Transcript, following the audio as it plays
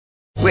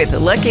With the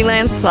Lucky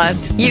Land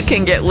Slots, you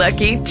can get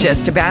lucky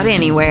just about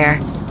anywhere.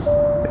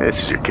 This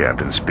is your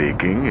captain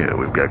speaking.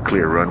 We've got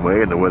clear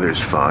runway and the weather's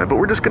fine, but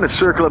we're just going to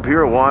circle up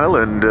here a while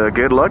and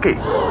get lucky.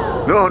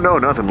 No,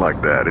 nothing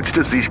like that. It's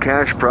just these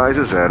cash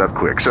prizes add up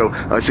quick. So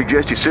I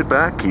suggest you sit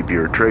back, keep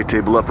your tray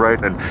table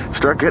upright, and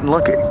start getting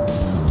lucky.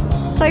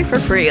 Play for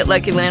free at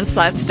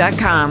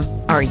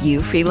LuckyLandSlots.com. Are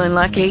you feeling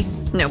lucky?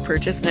 No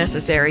purchase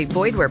necessary.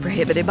 Void where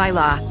prohibited by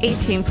law.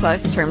 18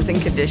 plus terms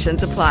and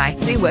conditions apply.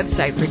 See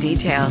website for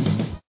details.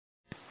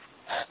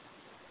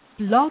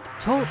 Blog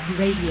Talk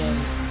Radio.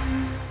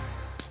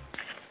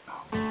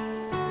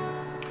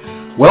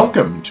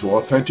 Welcome to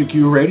Authentic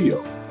You Radio,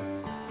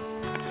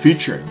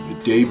 featuring the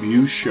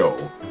debut show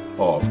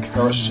of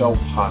Carousel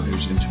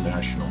Partners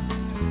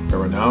International, a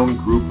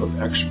renowned group of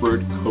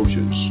expert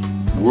coaches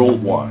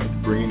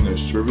worldwide bringing their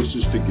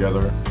services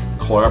together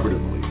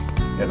collaboratively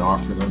and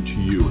offering them to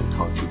you in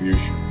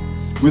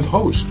contribution. With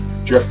host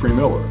Jeffrey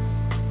Miller,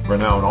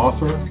 renowned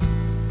author,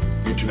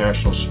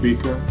 international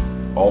speaker,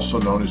 also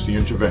known as the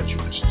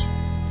Interventionist.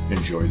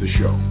 Enjoy the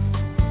show.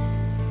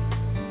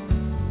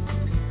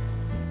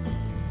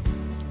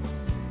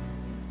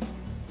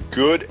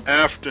 Good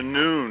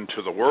afternoon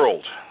to the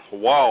world.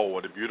 Wow,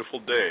 what a beautiful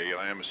day.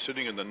 I am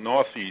sitting in the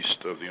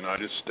northeast of the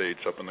United States,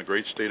 up in the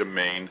great state of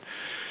Maine.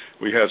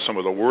 We had some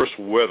of the worst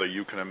weather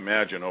you can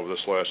imagine over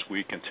this last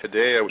week, and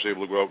today I was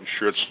able to go out in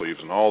shirt sleeves,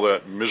 and all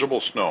that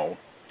miserable snow,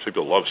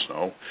 people love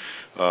snow,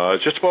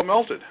 it's just about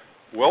melted.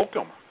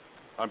 Welcome.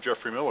 I'm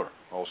Jeffrey Miller,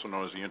 also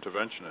known as the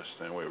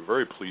Interventionist, and we're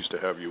very pleased to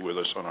have you with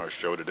us on our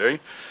show today,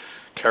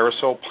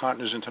 Carousel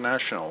Partners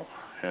International.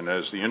 And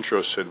as the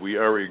intro said, we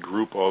are a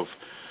group of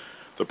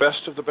the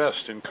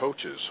best in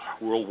coaches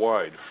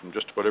worldwide from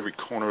just about every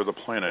corner of the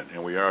planet,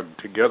 and we are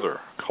together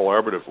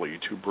collaboratively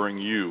to bring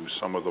you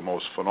some of the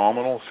most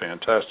phenomenal,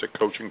 fantastic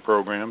coaching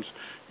programs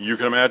you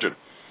can imagine.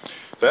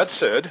 That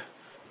said,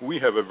 we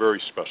have a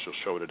very special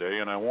show today,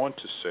 and I want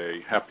to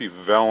say happy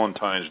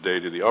Valentine's Day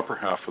to the upper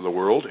half of the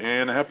world,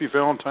 and happy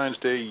Valentine's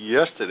Day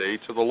yesterday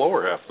to the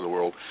lower half of the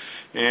world.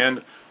 And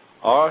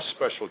our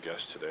special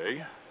guest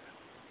today,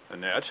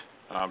 Annette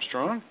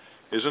Armstrong,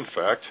 is in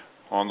fact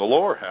on the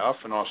lower half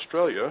in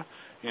Australia,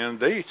 and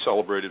they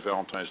celebrated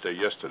Valentine's Day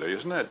yesterday.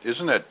 Isn't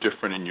that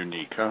different and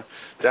unique, huh?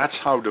 That's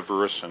how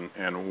diverse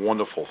and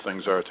wonderful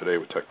things are today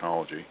with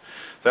technology.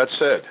 That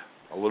said,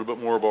 a little bit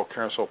more about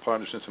Carousel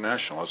Partners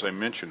International. As I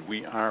mentioned,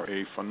 we are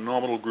a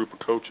phenomenal group of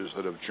coaches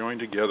that have joined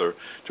together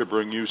to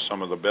bring you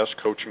some of the best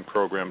coaching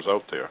programs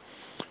out there.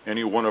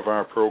 Any one of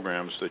our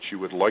programs that you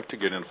would like to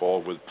get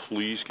involved with,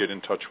 please get in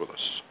touch with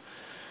us.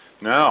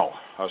 Now,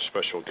 our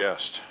special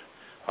guest,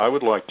 I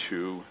would like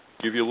to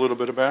give you a little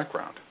bit of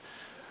background.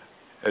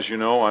 As you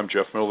know, I'm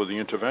Jeff Miller, the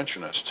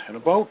Interventionist, and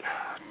about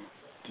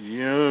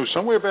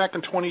somewhere back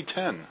in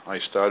 2010, I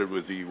started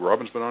with the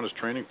Robbins Bananas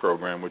Training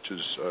Program, which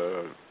is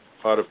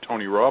part of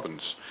Tony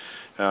Robbins,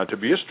 to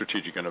be a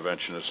strategic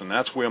interventionist, and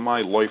that's where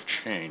my life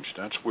changed.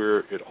 That's where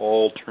it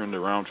all turned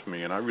around for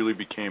me, and I really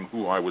became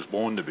who I was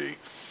born to be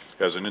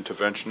as an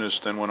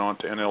interventionist, then went on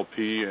to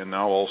NLP, and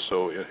now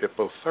also a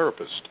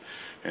hypnotherapist.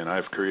 And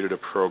I've created a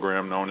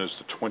program known as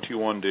the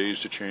 21 Days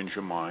to Change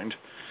Your Mind.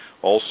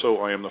 Also,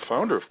 I am the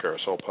founder of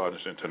Carousel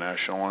Partners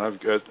International, and I've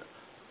got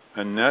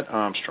Annette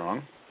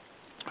Armstrong,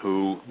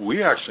 who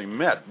we actually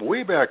met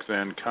way back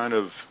then, kind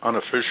of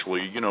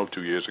unofficially,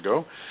 2 years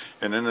ago,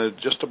 and then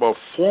just about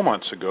 4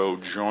 months ago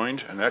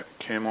joined. Annette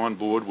came on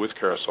board with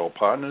Carousel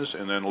Partners,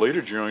 and then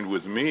later joined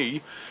with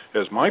me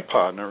as my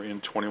partner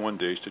in 21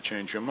 Days to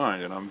Change Your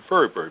Mind, and I'm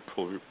very, very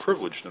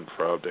privileged and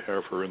proud to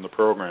have her in the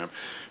program.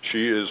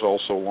 She is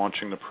also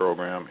launching the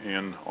program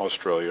in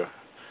Australia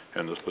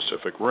and the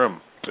Pacific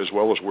Rim, as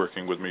well as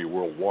working with me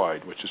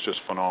worldwide, which is just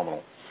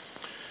phenomenal.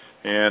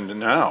 And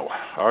now,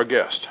 our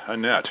guest,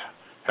 Annette.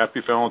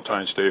 Happy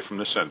Valentine's Day from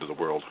this end of the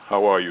world.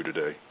 How are you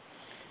today?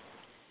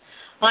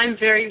 I'm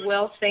very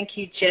well, thank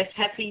you, Jeff.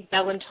 Happy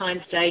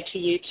Valentine's Day to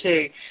you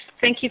too.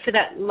 Thank you for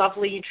that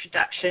lovely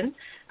introduction.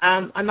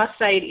 I must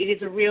say it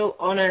is a real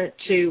honor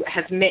to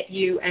have met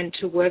you and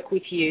to work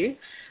with you.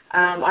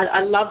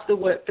 I love the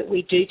work that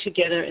we do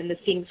together and the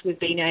things we've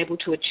been able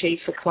to achieve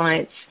for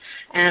clients.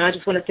 And I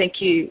just want to thank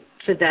you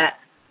for that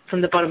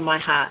from the bottom of my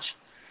heart.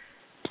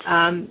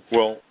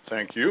 Well,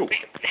 thank you.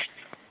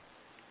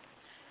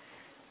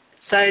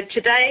 So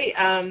today,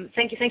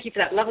 thank you for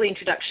that lovely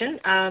introduction.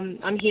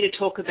 I'm here to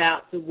talk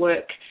about the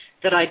work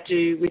that I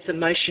do with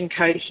emotion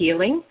code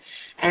healing.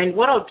 And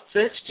what I'll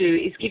first do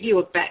is give you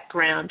a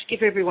background,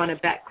 give everyone a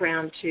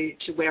background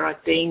to where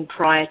I've been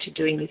prior to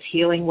doing this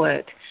healing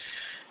work.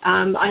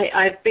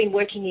 I've been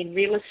working in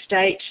real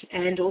estate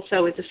and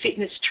also as a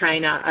fitness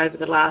trainer over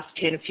the last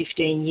 10 or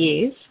 15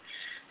 years.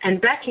 And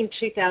back in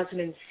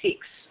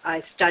 2006, I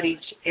studied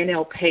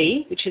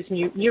NLP, which is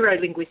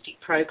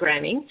Neuro-Linguistic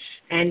Programming,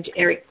 and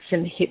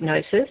Ericksonian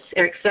hypnosis.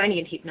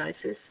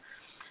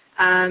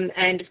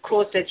 And, of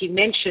course, as you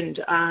mentioned,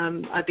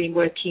 I've been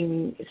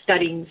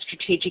studying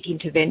strategic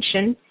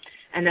intervention,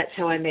 and that's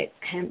how I met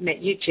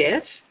you,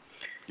 Jeff.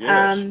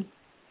 Yes.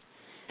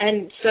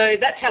 And so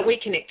that's how we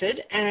connected.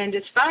 And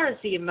as far as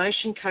the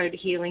emotion code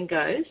healing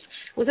goes,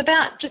 it was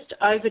about just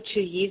over 2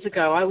 years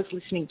ago. I was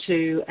listening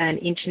to an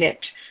internet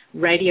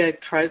radio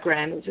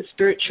program. It was a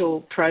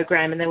spiritual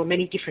program, and there were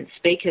many different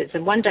speakers.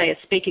 And one day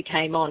a speaker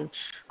came on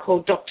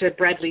called Dr.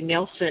 Bradley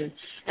Nelson,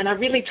 and I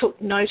really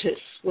took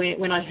notice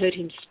when I heard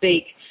him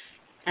speak.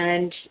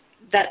 And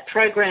that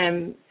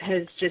program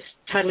has just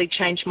totally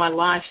changed my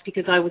life,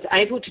 because I was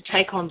able to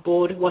take on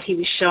board what he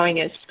was showing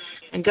us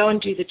and go and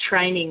do the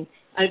training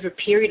over a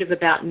period of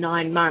about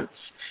 9 months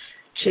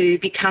to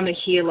become a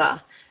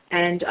healer.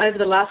 And over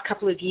the last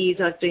couple of years,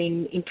 I've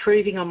been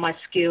improving on my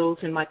skills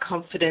and my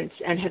confidence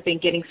and have been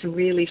getting some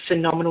really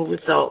phenomenal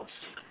results.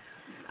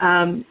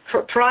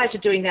 Prior to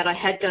doing that, I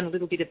had done a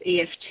little bit of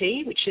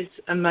EFT, which is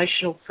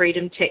emotional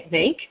freedom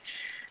technique,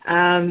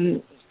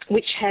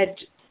 which had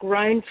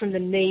grown from the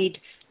need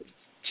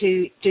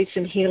to do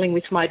some healing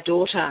with my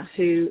daughter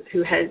who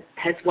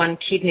has one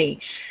kidney.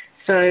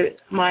 So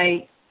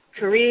my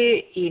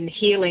career in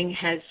healing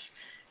has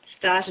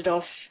started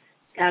off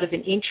out of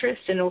an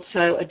interest and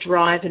also a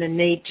drive and a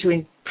need to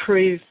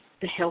improve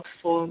the health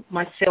for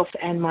myself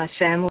and my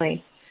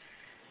family.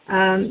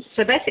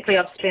 So basically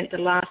I've spent the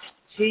last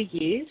 2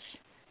 years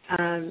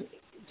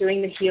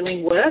doing the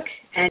healing work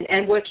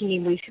and working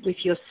in with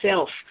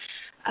yourself,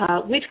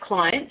 with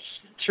clients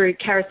through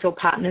Carousel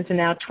Partners and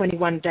our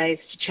 21 Days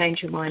to Change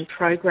Your Mind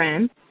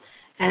program.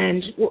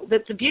 And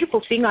the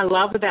beautiful thing I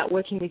love about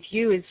working with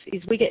you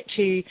is we get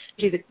to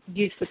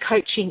use the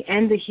coaching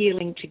and the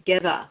healing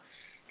together.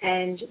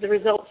 And the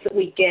results that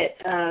we get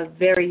are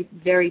very,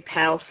 very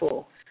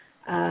powerful.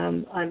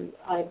 I'm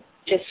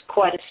just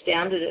quite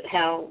astounded at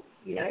how,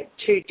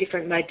 two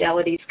different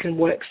modalities can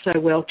work so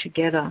well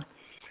together.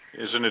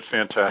 Isn't it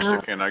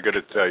fantastic? And I got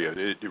to tell you,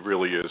 it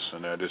really is,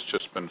 and that has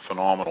just been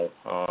phenomenal.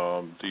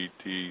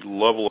 The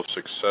level of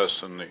success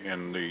and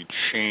the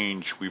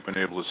change we've been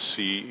able to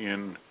see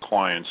in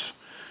clients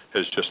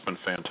has just been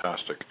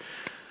fantastic.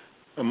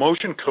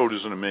 Emotion code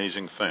is an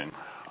amazing thing.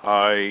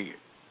 I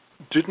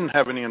didn't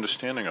have any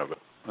understanding of it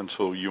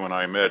until you and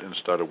I met and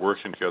started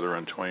working together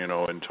and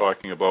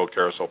talking about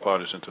Carousel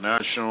Partners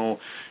International,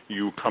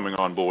 you coming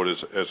on board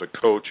as a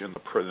coach in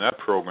that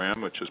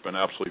program, which has been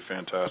absolutely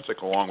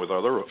fantastic, along with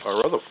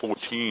our other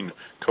 14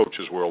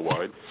 coaches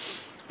worldwide.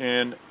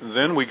 And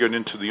then we get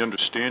into the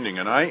understanding,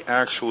 and I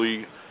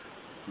actually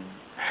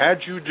had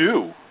you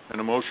do an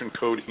emotion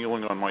code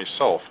healing on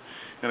myself.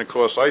 And, of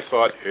course, I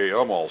thought, hey,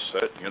 I'm all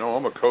set.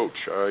 I'm a coach.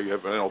 I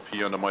have an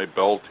NLP under my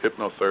belt,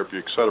 hypnotherapy,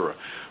 etc.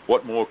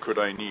 What more could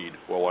I need?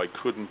 Well, I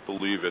couldn't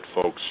believe it,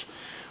 folks.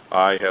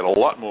 I had a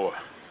lot more.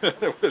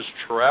 There was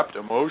trapped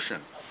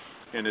emotion,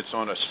 and it's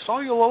on a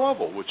cellular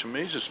level, which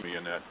amazes me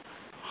in that,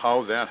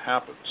 how that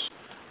happens.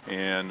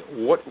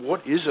 And what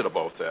is it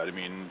about that? I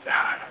mean,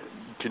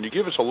 can you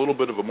give us a little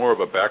bit more of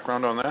a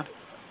background on that?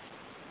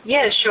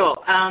 Yeah, sure.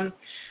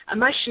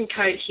 Emotion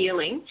code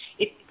healing,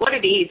 what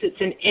it is, it's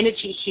an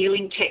energy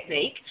healing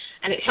technique,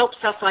 and it helps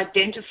us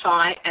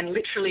identify and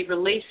literally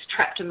release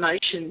trapped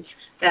emotions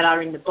that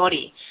are in the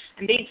body.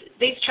 And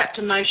these trapped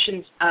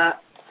emotions are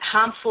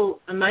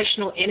harmful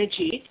emotional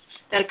energies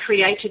that are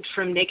created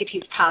from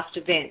negative past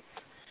events.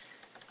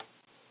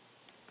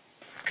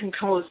 It can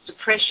cause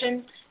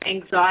depression,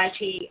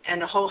 anxiety,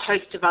 and a whole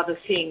host of other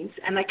things,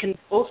 and they can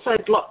also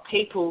block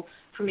people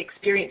from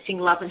experiencing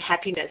love and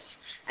happiness,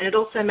 and it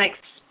also makes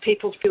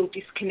people feel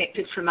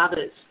disconnected from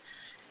others.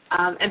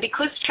 And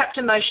because trapped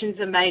emotions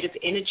are made of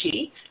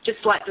energy, just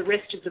like the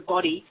rest of the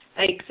body,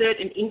 they exert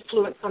an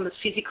influence on the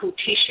physical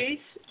tissues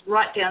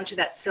right down to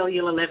that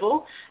cellular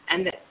level,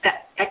 and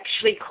that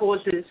actually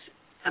causes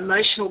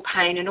emotional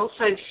pain and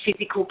also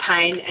physical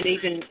pain, and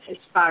even as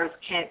far as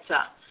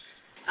cancer.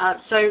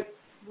 So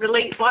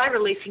by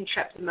releasing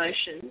trapped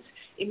emotions,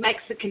 it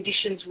makes the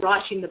conditions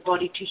right in the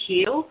body to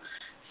heal,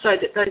 so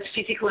that those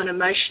physical and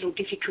emotional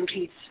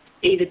difficulties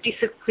either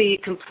disappear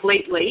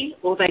completely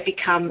or they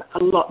become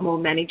a lot more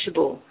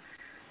manageable.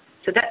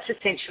 So that's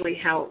essentially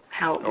how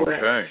it works.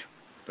 Okay,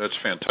 that's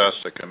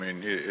fantastic. I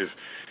mean,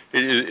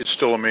 it's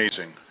still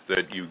amazing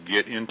that you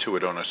get into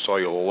it on a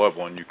cellular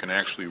level and you can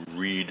actually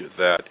read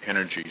that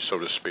energy, so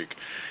to speak.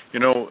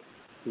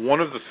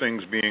 One of the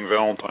things being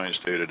Valentine's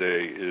Day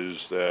today is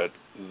that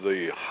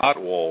the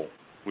hot wall,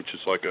 which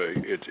is like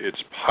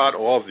it's part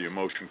of the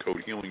emotion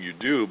code healing you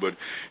do, but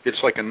it's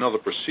like another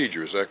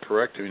procedure. Is that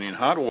correct? I mean,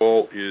 hot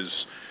wall is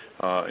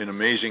an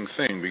amazing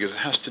thing because it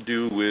has to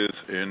do with,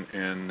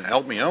 and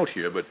help me out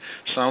here, but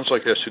sounds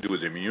like it has to do with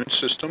the immune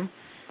system.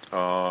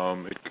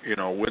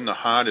 When the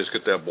heart has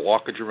got that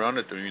blockage around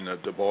it, I mean,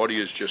 the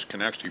body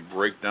can actually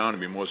break down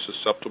and be more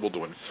susceptible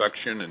to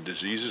infection and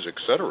diseases,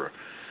 etc.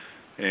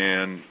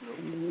 And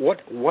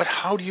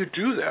how do you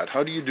do that?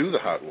 How do you do the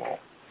hot wall?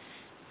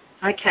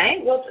 Okay,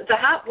 well, the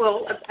heart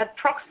wall,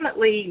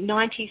 approximately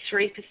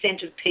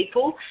 93% of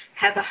people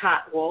have a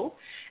heart wall.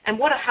 And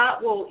what a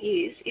heart wall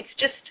is, it's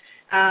just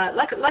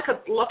like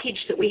a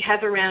blockage that we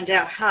have around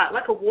our heart,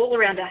 like a wall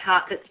around our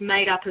heart that's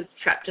made up of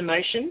trapped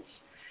emotions.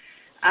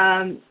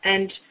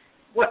 And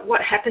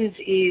what happens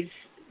is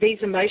these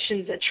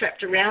emotions are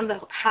trapped around the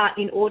heart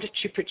in order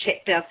to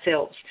protect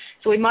ourselves.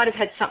 So we might have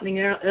had something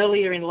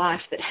earlier in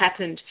life that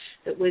happened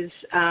that was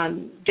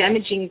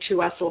damaging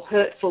to us or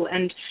hurtful,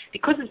 and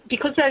because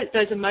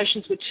those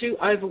emotions were too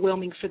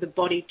overwhelming for the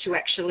body to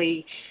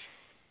actually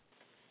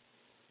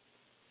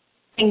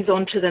things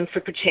onto them for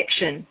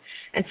protection.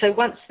 And so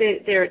once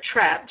they're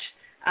trapped,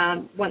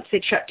 once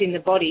they're trapped in the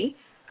body,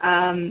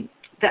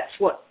 that's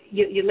what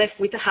you're left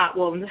with the heart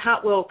wall, and the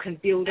heart wall can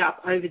build up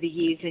over the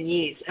years and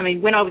years. I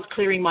mean, when I was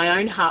clearing my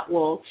own heart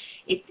wall,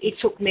 it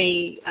took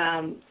me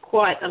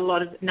quite a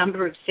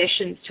number of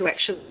sessions to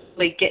actually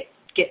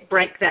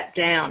break that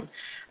down.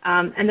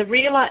 And the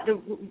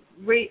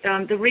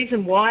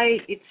reason why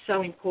it's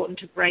so important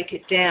to break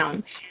it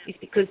down is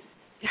because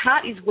the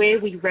heart is where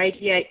we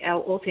radiate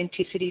our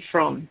authenticity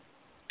from.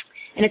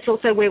 And it's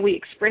also where we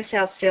express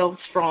ourselves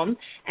from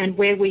and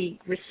where we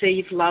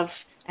receive love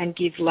and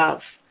give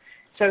love.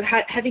 So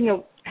having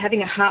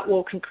a heart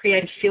wall can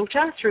create a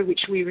filter through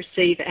which we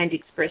receive and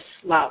express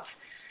love.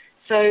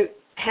 So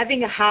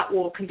having a heart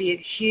wall can be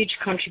a huge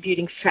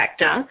contributing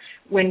factor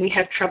when we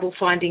have trouble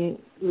finding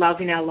love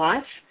in our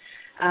life.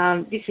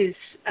 This is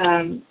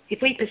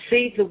if we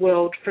perceive the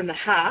world from the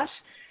heart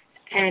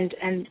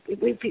and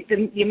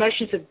the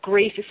emotions of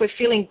grief, if we're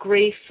feeling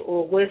grief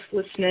or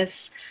worthlessness,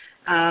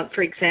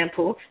 for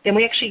example, then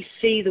we actually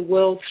see the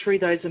world through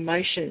those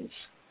emotions.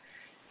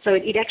 So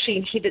it actually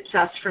inhibits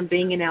us from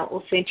being in our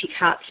authentic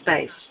heart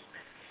space.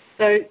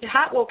 So the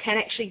heart wall can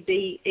actually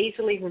be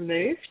easily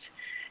removed,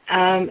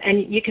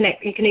 and you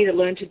can either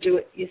learn to do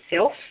it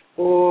yourself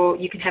or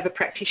you can have a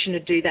practitioner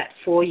do that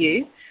for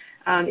you.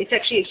 It's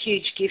actually a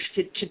huge gift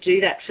to do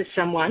that for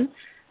someone,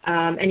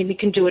 and we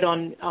can do it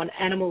on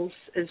animals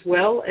as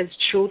well as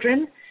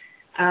children,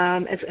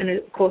 and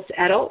of course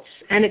adults,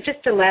 and it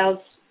just allows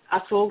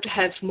us all to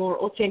have more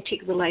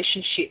authentic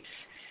relationships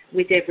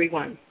with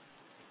everyone.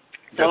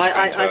 So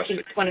I think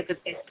it's one of the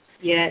best.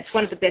 Yeah, it's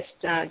one of the best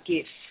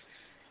gifts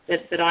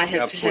that I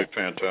have. Absolutely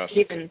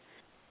fantastic. Given.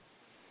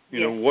 You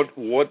know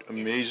what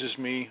amazes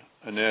me,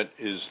 Annette,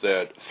 is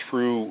that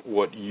through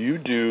what you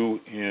do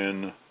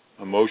in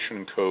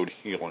emotion code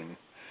healing,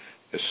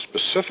 is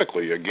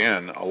specifically,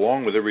 again,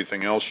 along with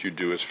everything else you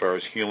do as far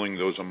as healing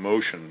those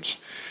emotions,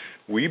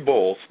 we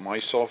both,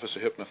 myself as a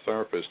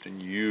hypnotherapist and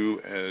you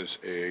as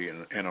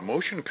an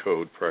emotion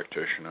code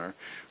practitioner,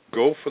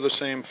 go for the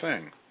same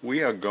thing.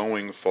 We are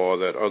going for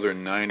that other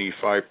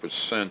 95%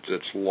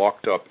 that's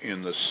locked up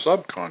in the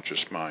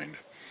subconscious mind.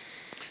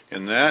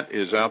 And that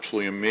is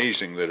absolutely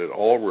amazing that it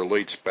all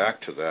relates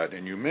back to that.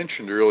 And you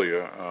mentioned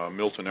earlier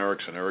Milton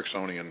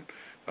Ericksonian,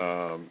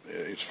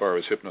 as far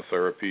as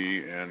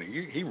hypnotherapy, and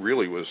he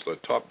really was the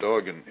top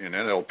dog in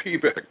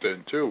NLP back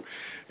then too.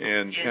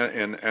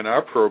 And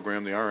our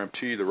program, the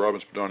RMT, the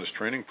Robbins Padonis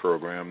Training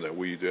Program that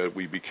we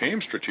became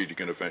strategic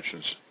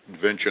interventionists,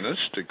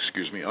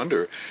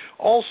 under,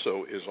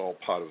 also is all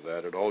part of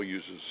that. It all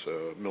uses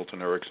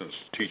Milton Erickson's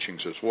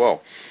teachings as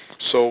well.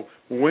 So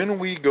when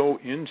we go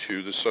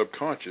into the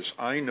subconscious,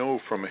 I know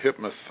from a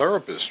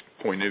hypnotherapist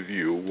point of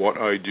view what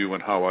I do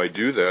and how I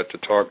do that to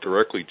talk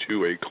directly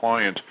to a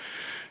client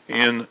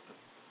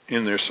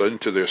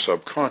into their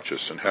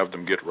subconscious and have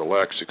them get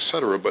relaxed,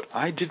 etc. But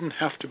I didn't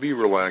have to be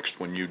relaxed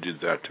when you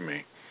did that to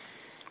me.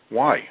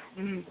 Why?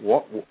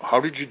 Mm-hmm. How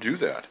did you do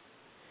that?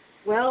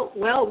 Well,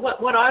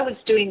 what I was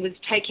doing was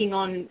taking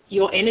on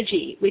your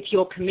energy with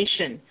your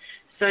permission.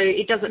 So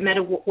it doesn't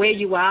matter where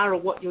you are or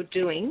what you're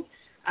doing.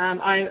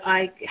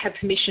 I have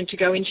permission to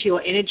go into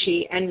your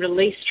energy and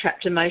release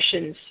trapped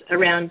emotions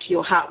around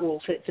your heart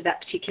wall for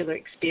that particular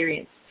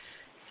experience.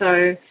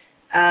 So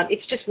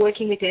it's just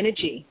working with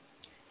energy.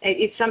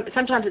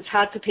 Sometimes it's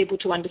hard for people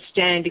to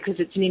understand because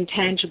it's an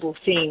intangible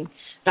thing,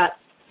 but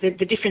the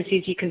difference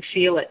is you can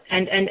feel it.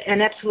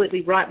 And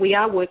absolutely right, we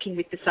are working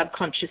with the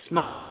subconscious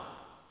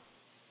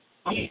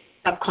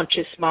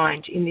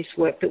mind in this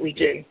work that we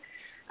do.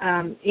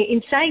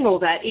 In saying all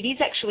that, it is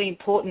actually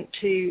important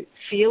to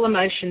feel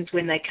emotions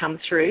when they come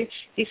through.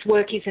 This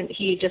work isn't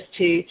here just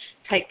to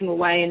take them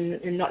away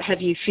and not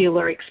have you feel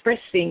or express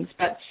things,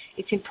 but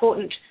it's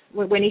important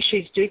when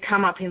issues do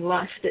come up in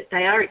life that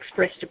they are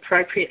expressed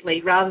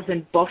appropriately rather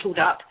than bottled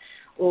up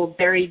or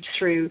buried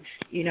through,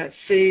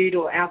 food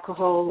or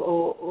alcohol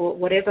or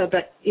whatever.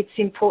 But it's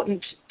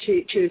important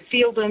to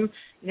feel them,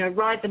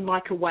 ride them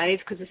like a wave,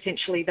 because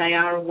essentially they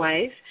are a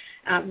wave,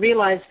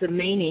 realize the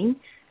meaning,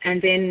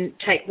 and then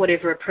take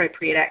whatever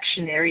appropriate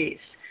action there is.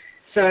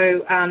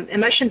 So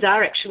emotions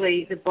are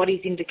actually the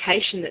body's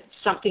indication that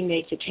something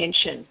needs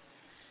attention.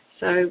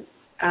 So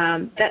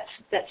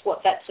that's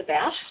what that's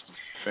about.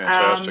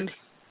 Fantastic.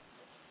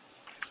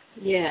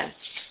 Yeah.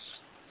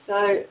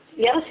 So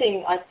the other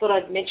thing I thought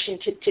I'd mention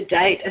to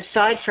date,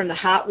 aside from the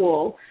heart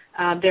wall,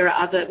 there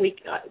are we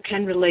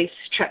can release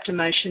trapped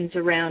emotions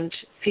around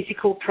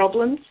physical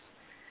problems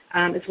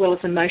as well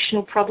as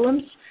emotional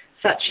problems,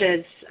 such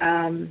as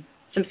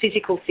some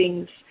physical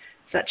things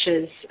such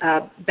as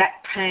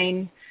back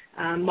pain,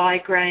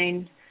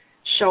 migraine,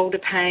 shoulder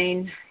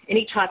pain.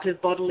 Any type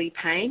of bodily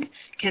pain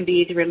can be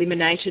either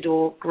eliminated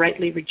or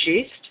greatly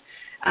reduced.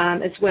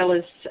 as well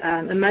as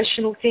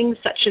emotional things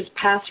such as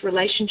past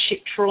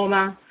relationship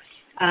trauma,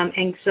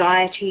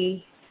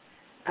 anxiety,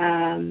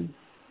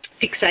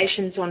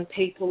 fixations on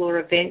people or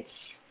events,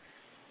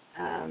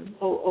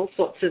 all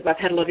sorts of. I've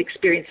had a lot of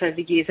experience over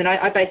the years, and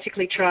I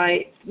basically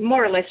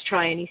more or less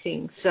try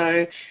anything.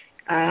 So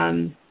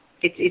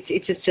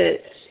it's just a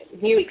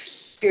new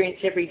experience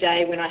every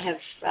day when I have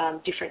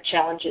different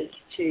challenges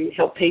to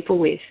help people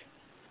with.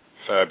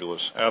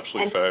 Fabulous,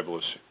 absolutely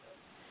fabulous.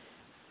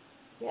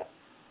 Yep.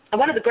 And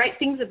one of the great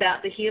things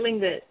about the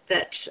healing that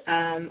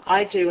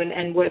I do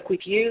and work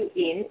with you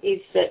in is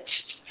that,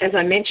 as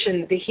I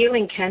mentioned, the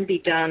healing can be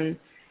done.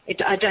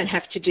 I don't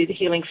have to do the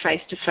healing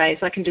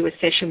face-to-face. I can do a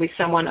session with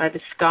someone over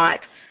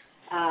Skype,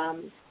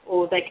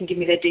 or they can give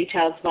me their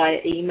details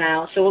via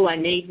email. So all I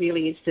need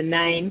really is the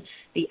name,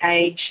 the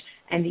age,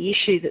 and the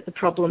issue that the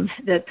person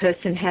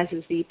has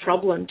as the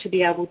problem to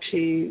be able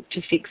to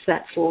fix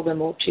that for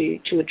them or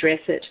to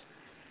address it.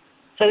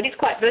 So it is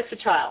quite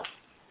versatile.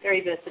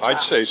 Very versatile.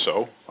 I'd say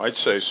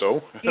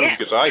so. Yeah.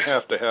 Because I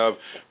have to have,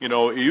 it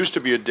used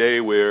to be a day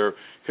where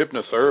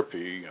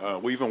hypnotherapy,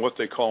 even what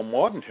they call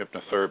modern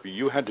hypnotherapy,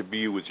 you had to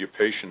be with your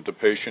patient. The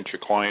patient, your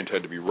client,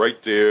 had to be right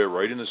there,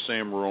 right in the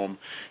same room.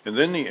 And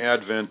then the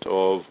advent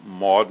of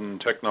modern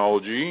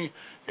technology,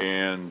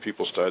 and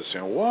people started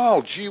saying,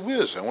 wow, gee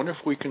whiz, I wonder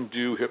if we can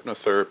do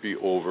hypnotherapy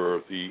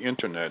over the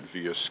Internet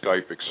via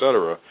Skype,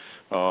 etc.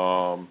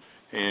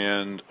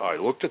 And I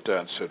looked at that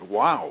and said,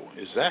 wow,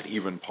 is that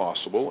even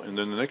possible? And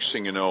then the next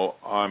thing you know,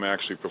 I'm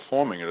actually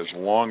performing it. As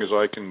long as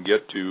I can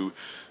get to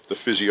the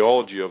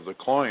physiology of the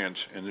client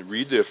and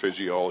read their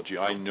physiology,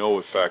 I know,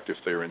 in fact, if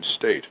they're in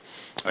state.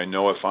 I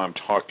know if I'm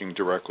talking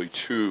directly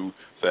to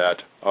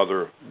that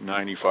other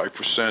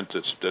 95%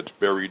 that's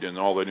buried in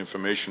all that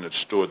information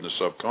that's stored in the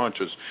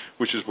subconscious,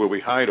 which is where we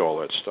hide all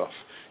that stuff.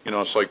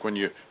 It's like when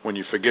you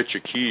forget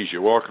your keys,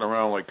 you're walking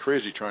around like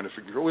crazy trying to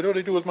figure out, what do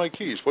I do with my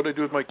keys? What do I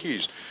do with my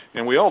keys?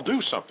 And we all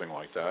do something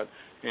like that,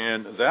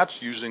 and that's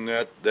using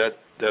that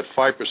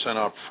 5%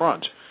 up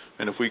front.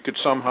 And if we could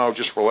somehow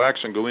just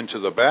relax and go into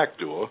the back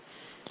door,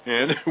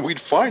 and we'd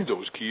find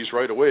those keys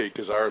right away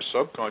because our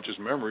subconscious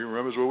memory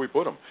remembers where we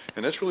put them.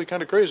 And that's really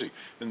kind of crazy.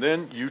 And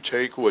then you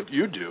take what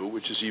you do,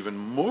 which is even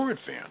more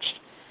advanced.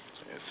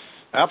 It's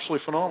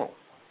absolutely phenomenal.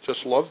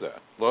 Just love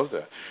that.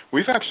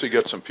 We've actually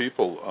got some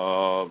people,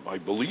 I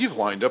believe,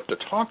 lined up to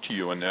talk to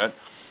you, Annette.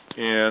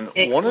 And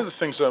one of the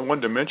things I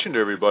wanted to mention to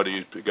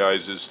everybody,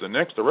 guys, is the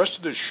rest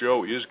of this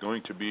show is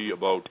going to be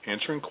about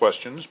answering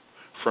questions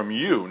from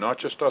you, not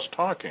just us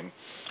talking.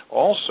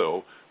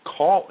 Also,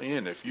 call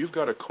in if you've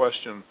got a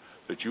question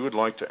that you would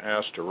like to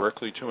ask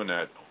directly to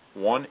Annette.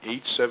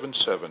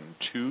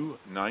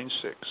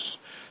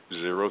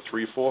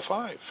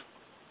 1-877-296-0345.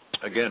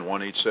 Again,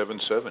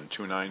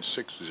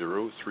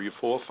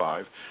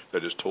 1-877-296-0345.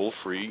 That is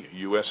toll-free,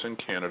 U.S. and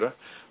Canada.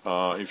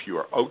 If you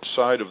are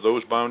outside of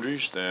those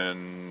boundaries,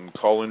 then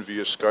call in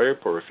via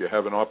Skype, or if you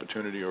have an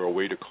opportunity or a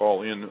way to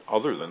call in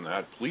other than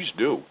that, please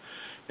do.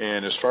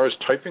 And as far as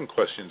typing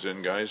questions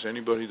in, guys,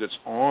 anybody that's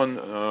on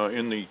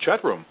in the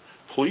chat room,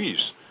 please,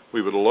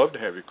 we would love to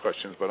have your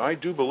questions. But I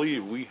do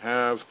believe we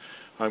have,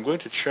 I'm going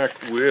to check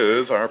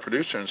with our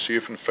producer and see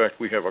if, in fact,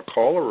 we have a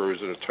caller or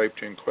is it a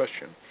typed-in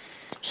question.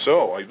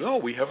 So, I know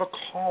we have a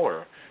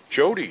caller.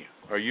 Jody,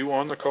 are you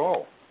on the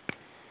call?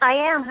 I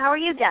am. How are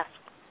you, Jeff?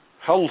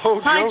 Hello,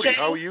 Hi, Jody.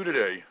 How are you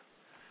today?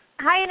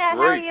 Hi, Annette. Great.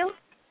 How are you?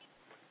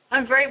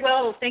 I'm very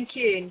well, thank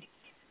you.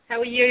 How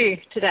are you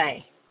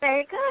today?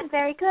 Very good,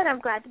 very good. I'm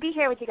glad to be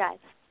here with you guys.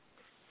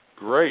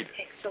 Great.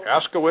 Excellent.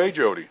 Ask away,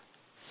 Jody.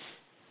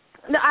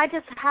 No, I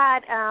just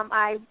had,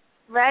 I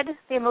read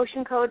the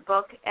Emotion Code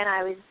book, and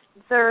I was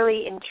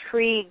thoroughly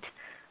intrigued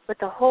with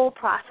the whole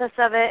process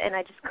of it, and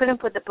I just couldn't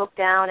put the book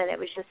down, and it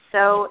was just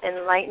so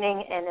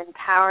enlightening and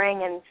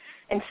empowering and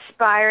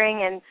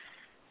inspiring, and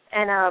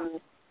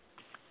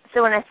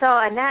so when I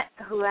saw Annette,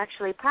 who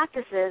actually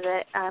practices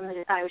it,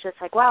 I was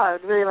just like, wow, I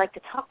would really like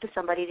to talk to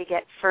somebody to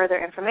get further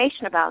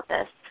information about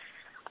this.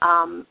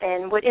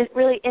 And what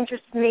really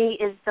interests me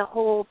is the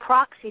whole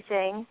proxy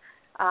thing,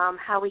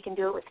 how we can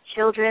do it with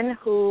children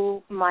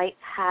who might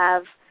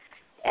have,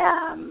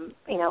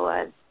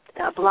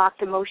 a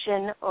blocked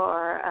emotion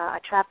or a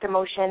trapped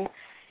emotion,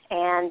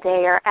 and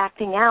they are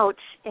acting out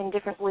in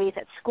different ways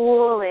at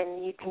school,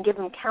 and you can give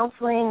them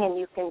counseling and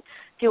you can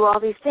do all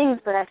these things,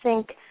 but I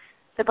think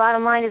the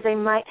bottom line is they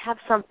might have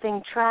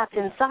something trapped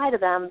inside of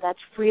them that's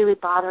really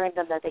bothering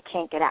them that they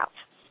can't get out.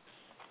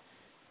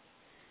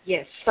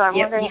 Yes. So I'm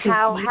wondering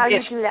how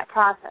you do that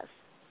process.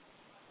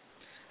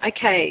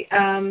 Okay.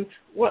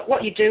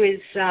 What you do is,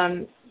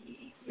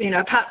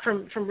 apart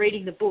from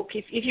reading the book,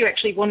 if you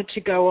actually wanted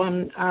to go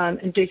on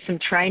and do some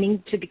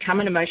training to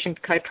become an emotion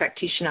code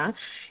practitioner,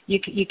 you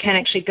can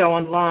actually go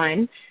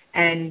online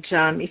and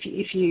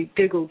if you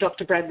Google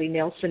Dr. Bradley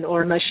Nelson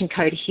or emotion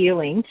code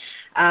healing,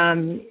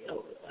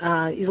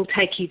 it'll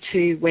take you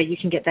to where you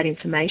can get that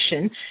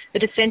information.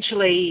 But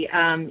essentially,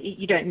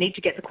 you don't need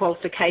to get the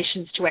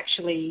qualifications to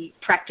actually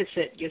practice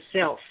it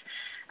yourself.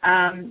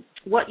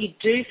 What you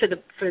do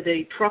for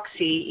the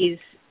proxy is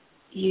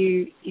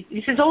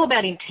this is all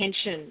about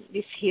intention,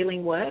 this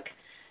healing work.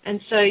 And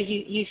so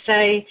you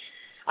say,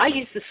 I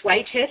use the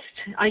sway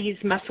test. I use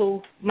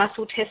muscle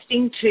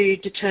testing to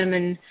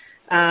determine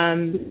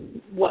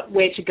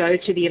where to go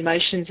to the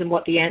emotions and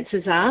what the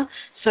answers are.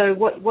 So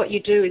what you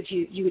do is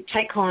you would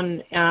take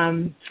on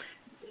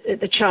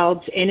the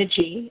child's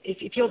energy.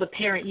 If you're the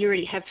parent, you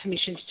already have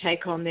permission to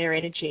take on their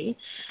energy.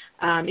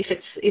 If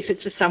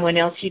it's for someone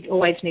else, you'd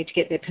always need to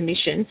get their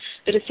permission.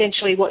 But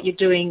essentially, what you're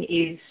doing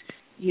is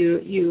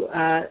you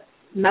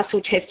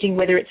muscle testing,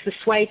 whether it's the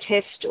sway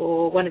test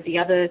or one of the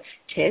other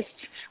tests,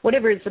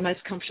 whatever is the most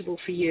comfortable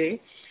for you.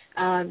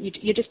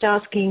 You're just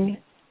asking.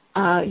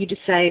 You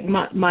just say,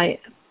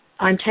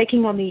 I'm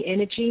taking on the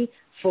energy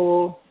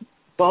for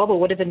Bob or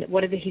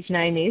whatever his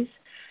name is,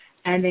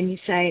 and then you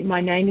say, my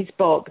name is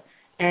Bob,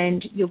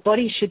 and your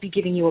body should be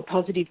giving you a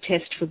positive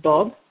test for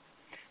Bob.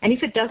 And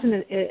if it doesn't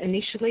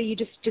initially, you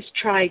just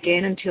try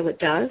again until it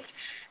does.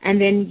 And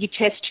then you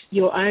test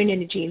your own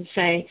energy and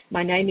say,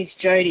 my name is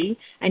Jody,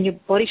 and your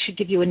body should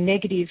give you a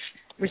negative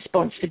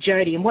response for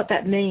Jody. And what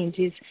that means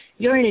is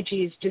your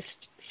energy is just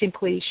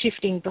simply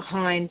shifting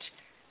behind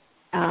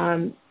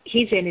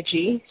his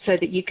energy so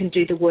that you can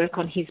do the work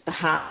on his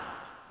behalf.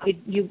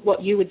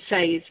 What you would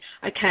say is,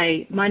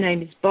 okay, my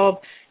name is Bob.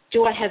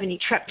 Do I have any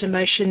trapped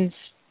emotions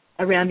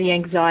around the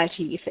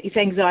anxiety? If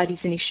anxiety is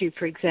an issue,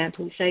 for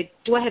example, you say,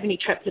 do I have any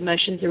trapped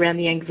emotions around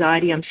the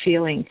anxiety I'm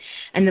feeling?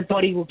 And the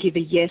body will give a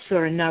yes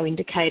or a no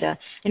indicator.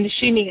 And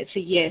assuming it's a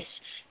yes,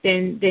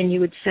 then you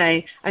would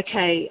say,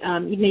 okay,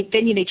 you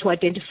need to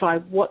identify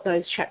what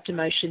those trapped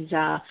emotions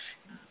are.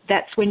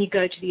 That's when you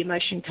go to the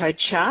emotion code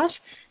chart.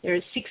 There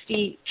are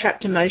 60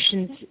 trapped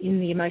emotions in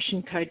the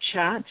emotion code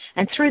chart,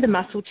 and through the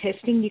muscle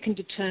testing, you can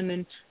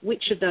determine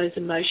which of those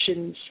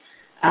emotions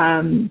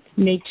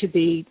need to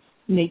be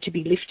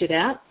lifted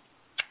out,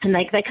 and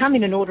they come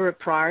in an order of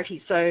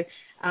priority. So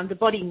the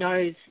body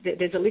knows that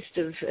there's a list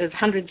of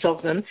hundreds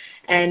of them,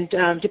 and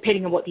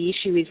depending on what the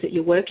issue is that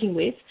you're working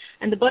with,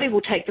 and the body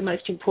will take the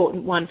most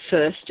important one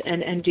first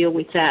and deal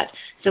with that.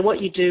 So what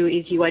you do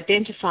is you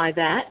identify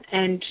that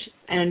and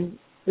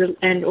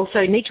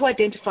also need to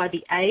identify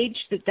the age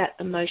that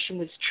emotion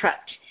was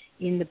trapped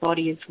in the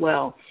body as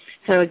well.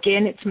 So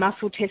again, it's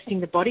muscle testing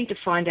the body to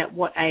find out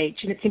what age,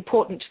 and it's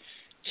important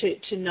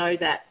to know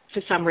that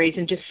for some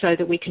reason, just so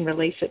that we can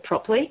release it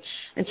properly.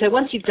 And so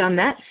once you've done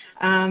that,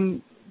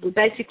 we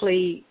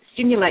basically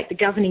stimulate the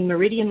governing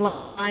meridian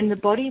line in the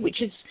body,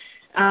 which is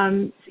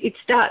it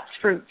starts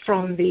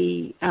from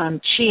the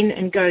chin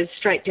and goes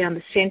straight down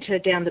the center,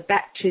 down the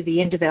back to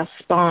the end of our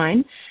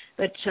spine.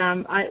 But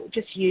I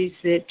just use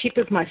the tip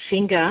of my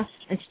finger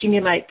and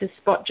stimulate the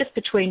spot just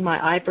between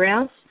my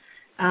eyebrows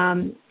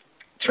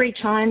 3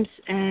 times.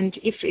 And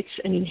if it's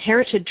an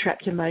inherited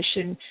trapped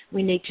emotion,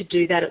 we need to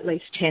do that at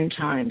least 10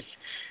 times.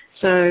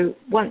 So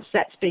once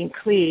that's been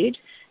cleared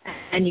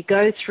and you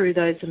go through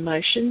those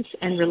emotions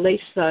and release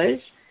those,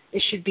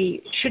 there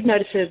should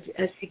notice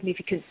a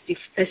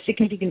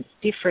significant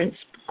difference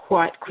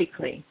quite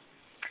quickly.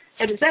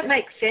 So does that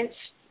make sense?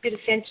 Bit of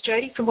sense,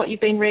 Jody, from what you've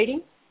been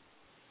reading?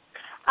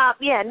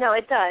 Yeah, no,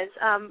 it does.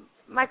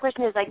 My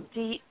question is,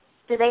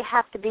 do they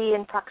have to be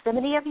in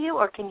proximity of you,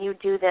 or can you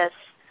do this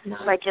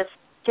by just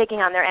taking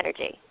on their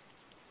energy?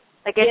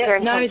 They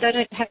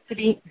don't have to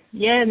be.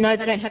 Yeah, no,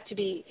 they don't have to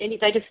be any.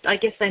 I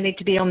guess they need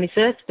to be on this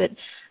earth, but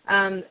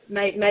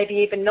maybe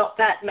even not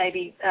that.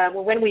 Maybe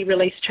when we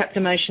release trapped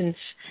emotions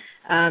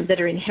that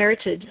are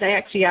inherited, they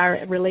actually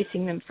are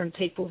releasing them from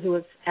people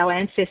our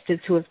ancestors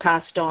who have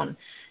passed on.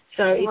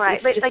 So right,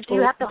 but do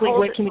you have to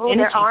hold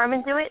their arm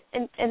and do it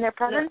in their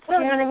presence? No,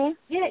 you know what I mean?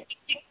 Yeah,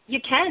 you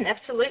can,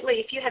 absolutely.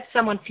 If you have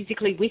someone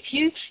physically with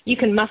you, you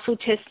can muscle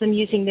test them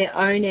using their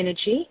own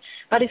energy.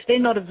 But if they're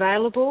not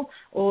available,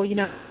 or,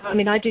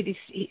 I do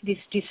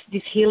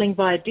this healing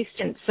via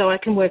distance, so I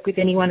can work with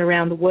anyone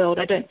around the world.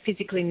 I don't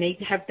physically need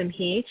to have them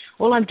here.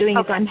 All I'm doing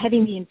is I'm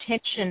having the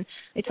intention.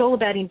 It's all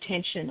about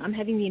intention. I'm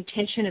having the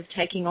intention of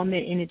taking on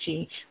their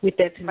energy with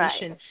their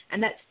permission. Right.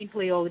 And that's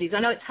simply all it is. I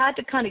know it's hard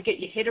to kind of get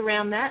your head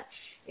around that.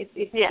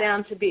 It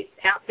sounds a bit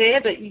out there,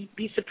 but you'd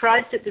be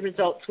surprised at the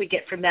results we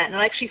get from that. And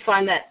I actually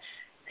find that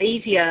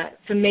easier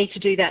for me to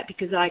do that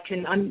because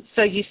I'm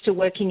so used to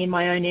working in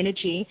my own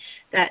energy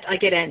that I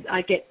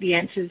get the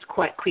answers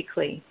quite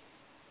quickly.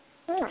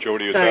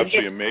 Jody, it's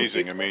absolutely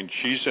amazing. I mean,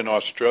 she's in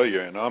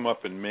Australia, and I'm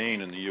up in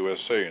Maine in the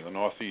USA, in the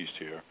Northeast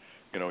here,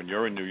 and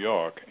you're in New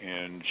York,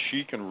 and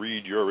she can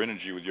read your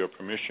energy with your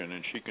permission,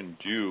 and she can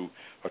do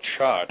a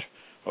chart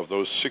of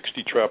those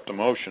 60 trapped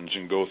emotions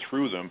and go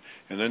through them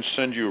and then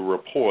send you a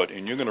report,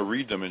 and you're going to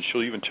read them, and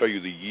she'll even tell you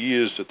the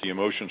years that the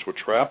emotions were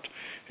trapped,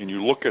 and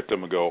you look at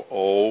them and go,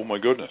 oh, my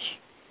goodness,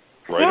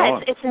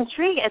 on. It's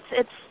intriguing.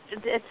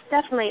 It's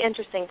definitely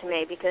interesting to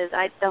me because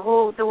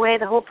the way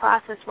the whole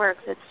process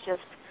works, it's just,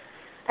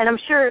 and I'm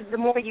sure the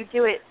more you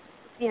do it,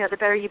 the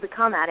better you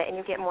become at it and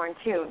you get more in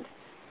tune.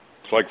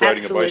 It's like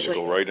riding Absolutely. a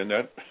bicycle, right,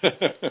 Annette?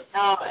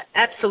 Oh,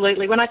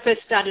 absolutely. When I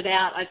first started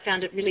out, I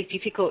found it really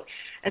difficult,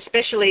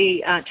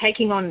 especially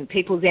taking on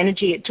people's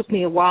energy. It took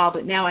me a while,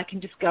 but now I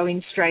can just go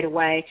in straight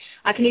away.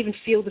 I can even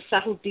feel the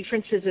subtle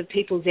differences of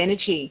people's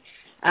energy.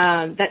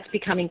 That's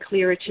becoming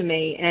clearer to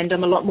me, and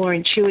I'm a lot more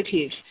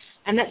intuitive.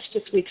 And that's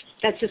just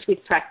with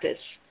practice.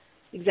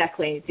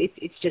 Exactly.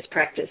 It's just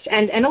practice.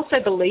 And also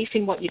belief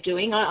in what you're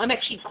doing. I'm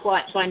actually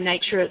by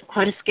nature,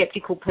 quite a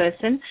skeptical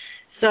person.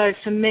 So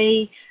for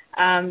me,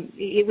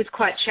 it was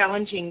quite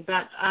challenging.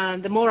 But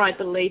the more I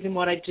believe in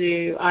what I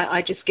do,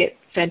 I just get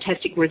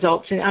fantastic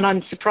results. And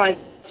I'm surprised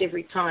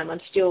every time.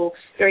 I'm still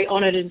very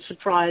honoured and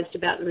surprised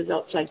about the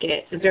results I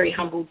get. I'm very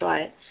humbled by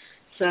it.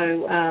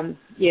 So,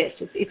 yes,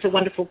 it's a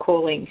wonderful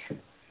calling.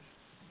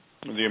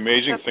 The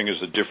amazing thing is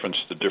the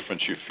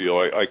difference you feel.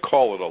 I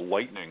call it a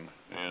lightning,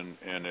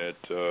 and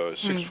at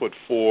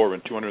 6'4"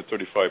 and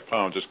 235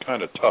 pounds, it's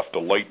kind of tough to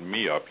lighten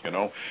me up, you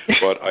know.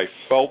 But I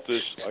felt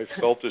this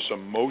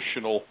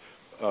emotional.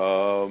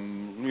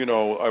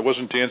 I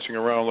wasn't dancing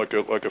around like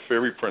a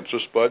fairy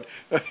princess, but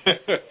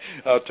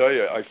I'll tell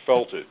you, I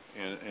felt it.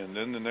 And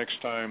then the next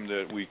time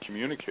that we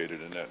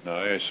communicated, Annette and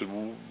I said,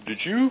 well, did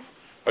you?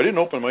 I didn't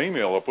open my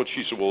email up.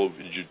 She said, well,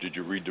 did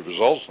you read the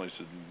results? And I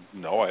said,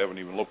 no, I haven't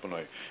even looked.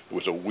 It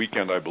was a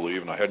weekend, I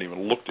believe, and I hadn't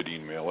even looked at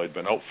email. I'd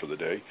been out for the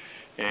day.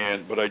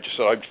 But I just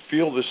said, I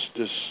feel this,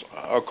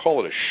 I'll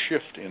call it a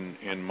shift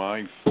in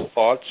my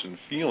thoughts and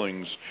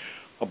feelings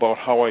about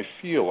how I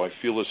feel. I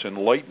feel this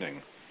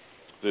enlightening,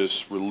 this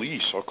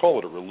release. I'll call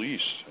it a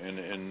release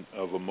and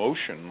of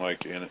emotion.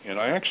 And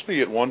I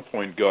actually at one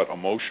point got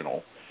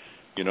emotional,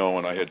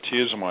 and I had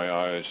tears in my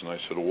eyes, and I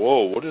said,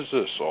 whoa, what is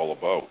this all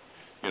about?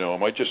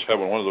 Am I just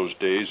having one of those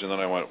days? And then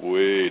I went,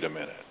 wait a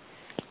minute.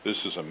 This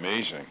is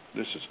amazing.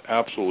 This is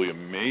absolutely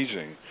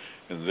amazing.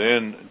 And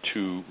then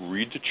to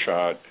read the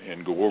chart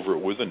and go over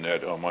it with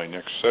Annette on my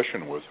next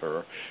session with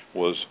her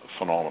was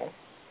phenomenal.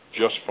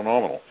 Just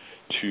phenomenal.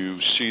 To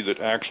see that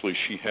actually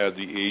she had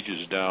the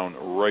ages down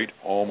right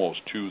almost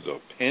to the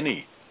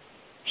penny,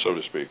 so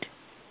to speak.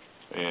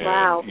 And,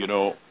 wow.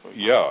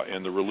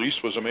 And the release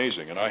was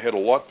amazing. And I had a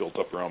lot built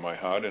up around my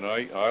heart, and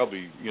I'll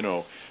be,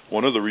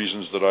 one of the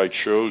reasons that I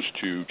chose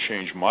to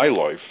change my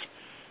life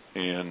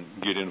and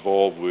get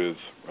involved with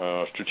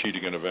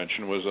strategic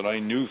intervention was that I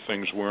knew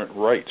things weren't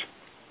right.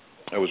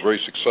 I was a very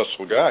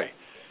successful guy.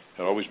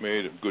 I always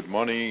made good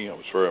money.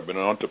 I've been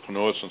an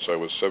entrepreneur since I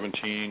was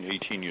 17,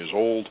 18 years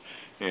old,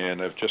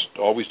 and I've just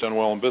always done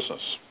well in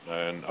business.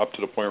 And up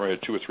to the point where I had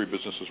 2 or 3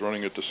 businesses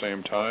running at the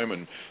same time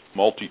and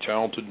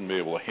multi-talented and be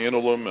able to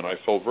handle them, and I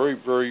felt very,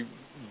 very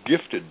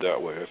gifted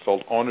that way. I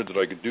felt honored that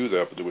I could do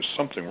that, but there was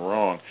something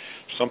wrong.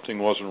 Something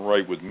wasn't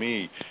right with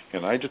me,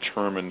 and I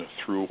determined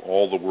through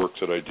all the work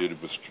that I did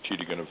with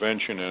strategic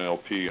intervention,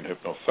 NLP, and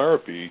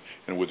hypnotherapy,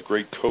 and with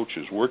great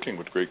coaches, working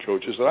with great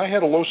coaches, that I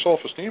had a low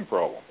self-esteem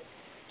problem,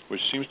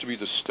 which seems to be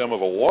the stem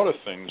of a lot of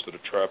things that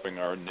are trapping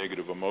our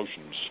negative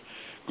emotions.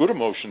 Good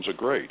emotions are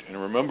great, and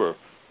remember,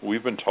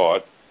 we've been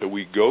taught that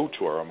we go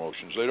to our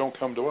emotions. They don't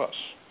come to us.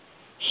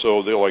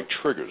 So they're like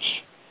triggers.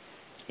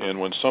 And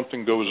when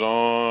something goes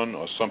on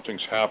or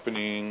something's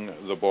happening,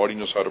 the body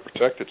knows how to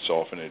protect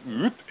itself, and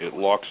it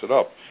locks it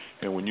up.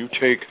 And when you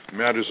take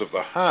matters of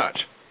the heart,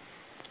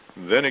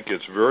 then it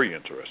gets very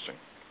interesting.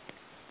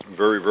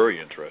 Very,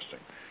 very interesting.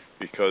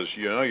 Because,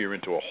 you're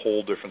into a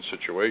whole different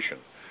situation.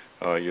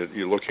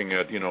 You're looking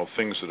at,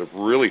 things that have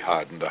really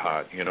hardened the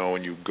heart,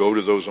 and you go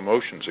to those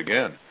emotions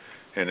again.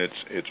 And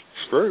it's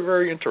very,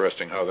 very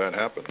interesting how that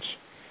happens.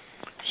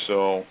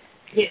 So,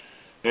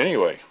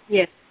 Anyway.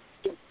 Yes.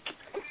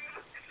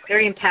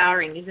 Very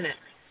empowering, isn't it?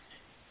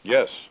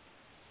 Yes.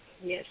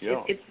 Yes.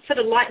 Yeah. It sort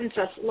of lightens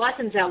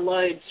our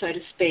load, so to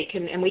speak,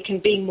 and we can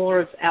be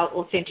more of our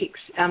authentic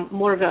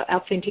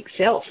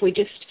self. We're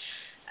just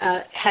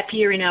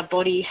happier in our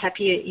body,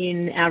 happier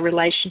in our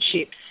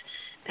relationships,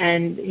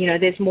 and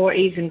there's more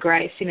ease and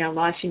grace in our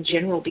life in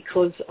general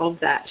because of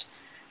that.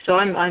 So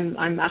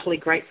I'm utterly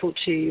grateful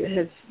to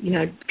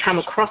have come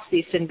across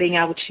this and being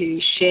able to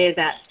share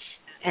that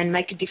and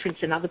make a difference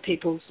in other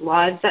people's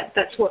lives.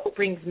 That's what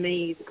brings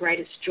me the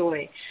greatest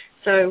joy.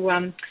 So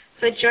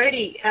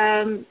Jody,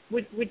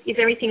 is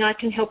there anything I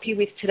can help you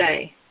with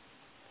today?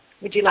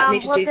 Would you like me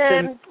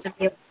to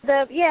do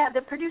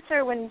the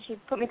producer, when she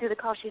put me through the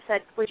call, she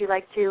said, would you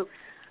like to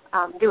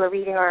do a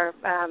reading or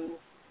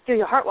do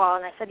your heart wall?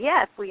 And I said,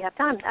 yeah, if we have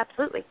time,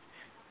 absolutely.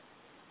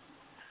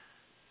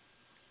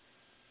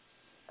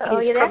 Oh,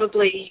 you there?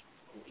 Probably.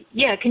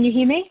 Yeah, can you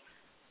hear me?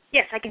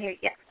 Yes, I can hear you,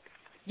 yeah.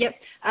 Yep.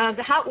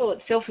 The heart wall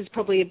itself is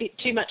probably a bit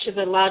too much of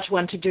a large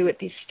one to do at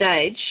this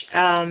stage.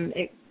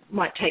 It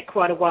might take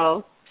quite a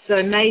while.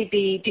 So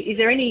maybe, do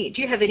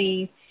you have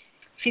any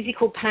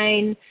physical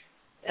pain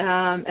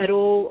at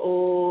all,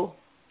 or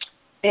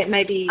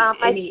maybe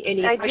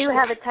any? I do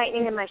have a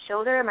tightening in my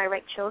shoulder, my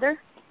right shoulder.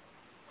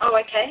 Oh,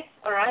 okay.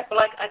 All right. Well,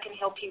 I can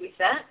help you with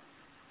that.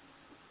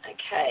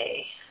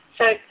 Okay.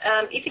 So,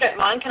 if you don't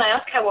mind, can I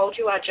ask how old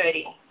you are,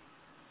 Jody?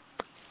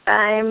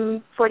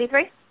 I'm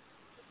 43.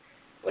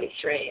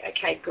 43.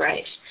 Okay,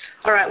 great.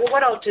 All right. Well,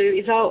 what I'll do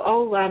is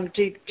I'll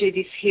do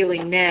this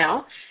healing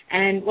now,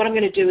 and what I'm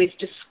going to do is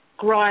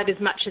describe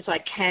as much as I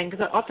can,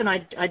 because often I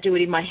do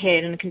it in my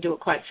head and can do it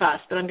quite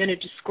fast, but I'm going to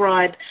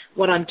describe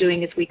what I'm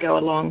doing as we go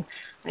along.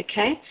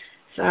 Okay?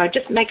 So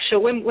just make sure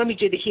when we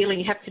do the healing,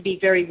 you have to be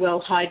very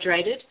well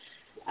hydrated.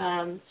 So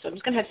I'm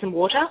just going to have some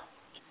water.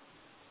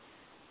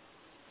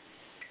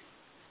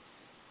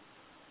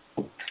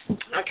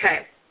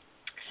 Okay.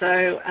 So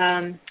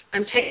I'm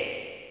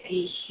taking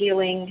the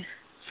healing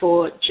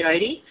for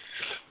Jody.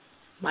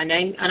 My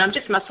name, and I'm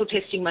just muscle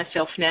testing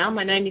myself now.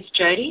 My name is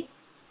Jody.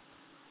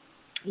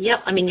 Yep,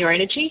 I'm in your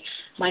energy.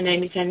 My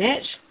name is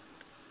Annette.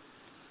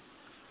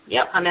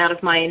 Yep, I'm out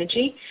of my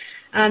energy.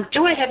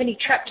 Do I have any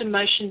trapped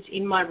emotions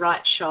in my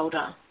right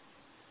shoulder?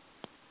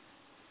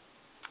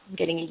 I'm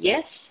getting a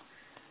yes.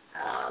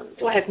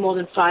 Do I have more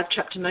than 5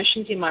 trapped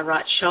emotions in my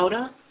right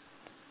shoulder?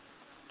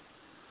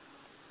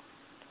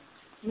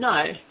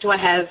 No. Do I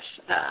have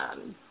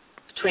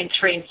between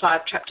 3 and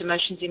 5 trapped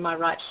emotions in my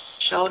right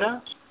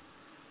shoulder?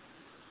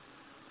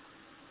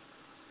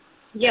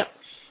 Yep.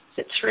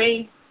 Is it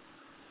 3?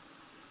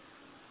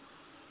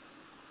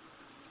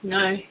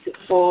 No. Is it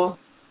 4?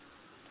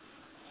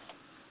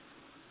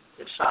 Is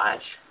it 5?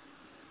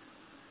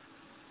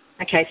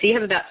 Okay, so you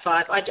have about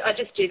 5. I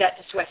just do that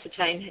just to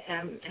ascertain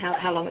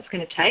how long it's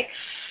going to take.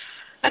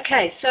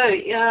 Okay, so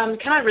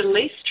can I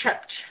release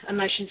trapped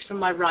emotions from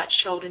my right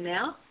shoulder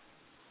now?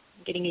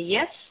 I'm getting a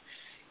yes.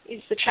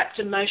 Is the trapped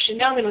emotion...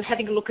 Now I'm going to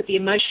having a look at the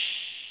emotion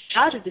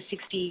chart of the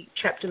 60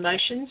 trapped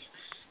emotions.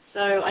 So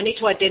I need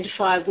to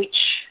identify which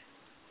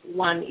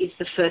one is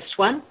the first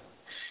one.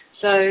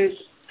 So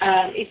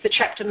is the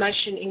trapped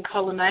emotion in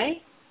column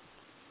A?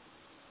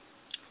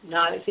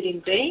 No. Is it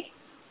in B?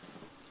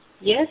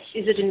 Yes.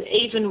 Is it an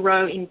even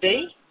row in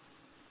B?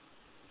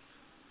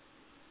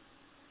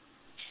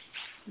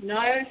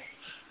 No.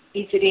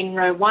 Is it in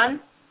row 1?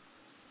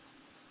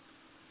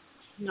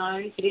 No.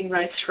 Is it in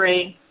row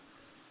 3?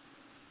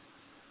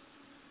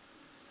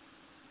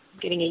 I'm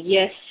getting a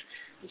yes.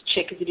 Let's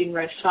check, is it in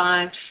row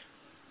 5?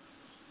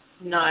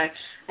 No.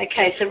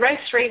 Okay, so row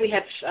 3 we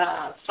have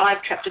 5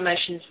 trapped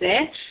emotions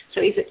there. So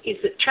is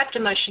it trapped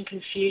emotion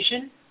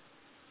confusion?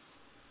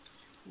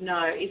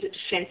 No. Is it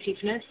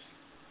defensiveness?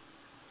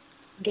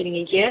 I'm getting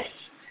a yes.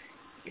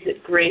 Is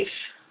it grief?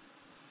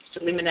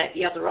 Just eliminate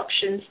the other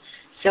options.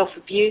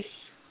 Self-abuse?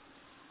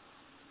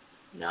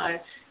 No.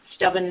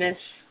 Stubbornness?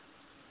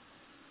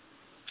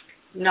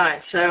 No.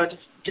 So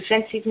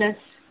defensiveness?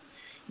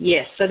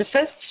 Yes. So the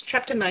first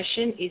trapped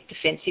emotion is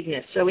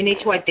defensiveness. So we need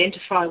to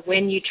identify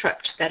when you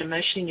trapped that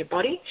emotion in your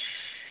body.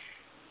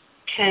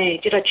 Okay.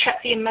 Did I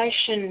trap the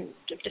emotion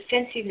of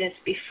defensiveness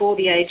before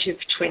the age of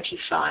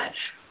 25?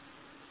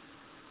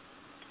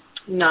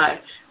 No.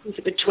 Was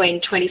it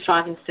between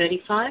 25 and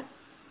 35?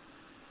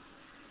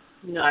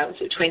 No. Was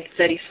it between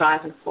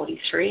 35 and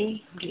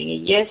 43? I'm getting a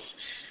yes.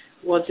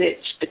 Was it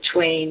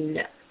between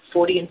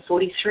 40 and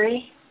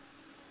 43?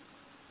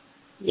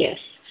 Yes.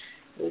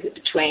 Was it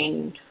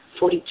between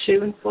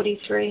 42 and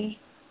 43?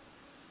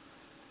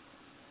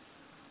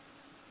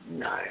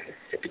 No.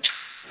 Is it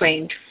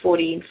between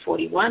 40 and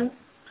 41?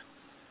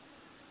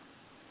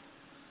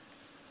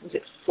 Was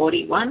it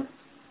 41?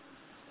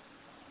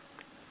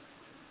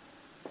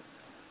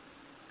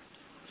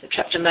 So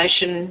trapped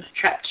emotion,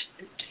 trapped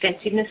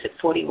defensiveness at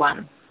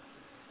 41.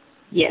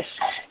 Yes.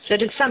 So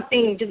does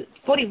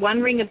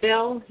 41 ring a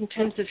bell in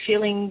terms of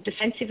feeling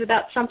defensive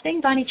about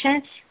something by any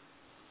chance?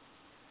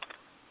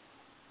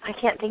 I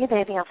can't think of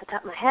anything off the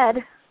top of my head.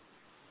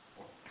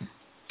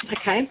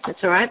 Okay, that's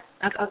all right.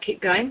 I'll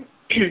keep going.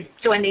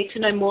 Do I need to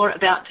know more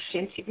about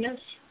defensiveness?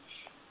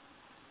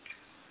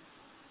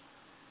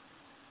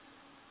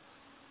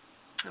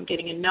 I'm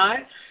getting a no.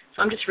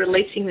 So I'm just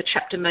releasing the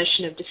trapped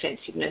emotion of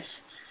defensiveness.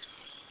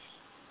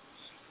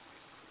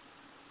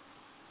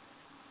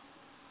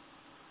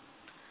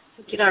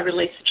 Did I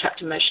release the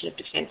trapped emotion of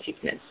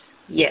defensiveness?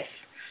 Yes.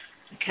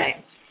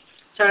 Okay.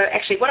 So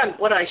actually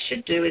what I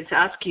should do is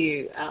ask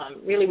you,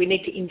 really we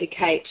need to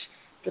indicate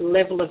the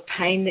level of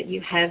pain that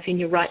you have in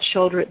your right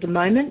shoulder at the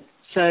moment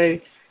so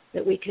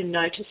that we can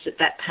notice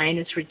that pain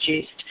is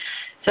reduced.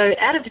 So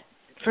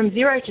from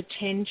 0 to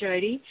 10,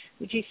 Jody,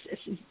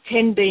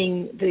 10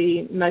 being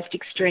the most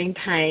extreme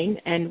pain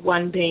and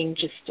 1 being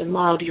just a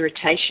mild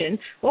irritation,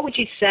 what would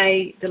you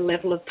say the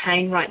level of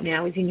pain right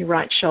now is in your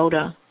right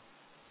shoulder?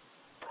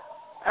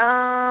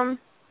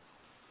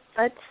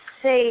 Let's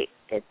say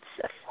it's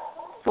a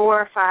 4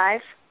 or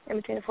 5, in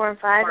between a 4 and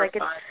 5. 4 like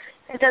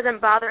it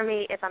doesn't bother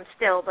me if I'm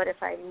still, but if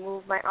I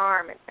move my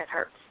arm, it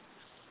hurts.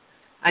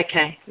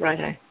 Okay,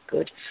 righto,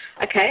 good.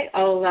 Okay,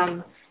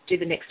 I'll do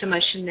the next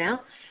emotion now.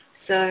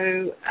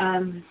 So,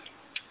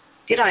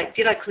 did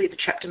I clear the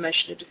trapped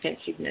emotion of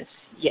defensiveness?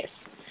 Yes.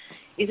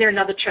 Is there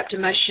another trapped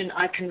emotion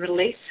I can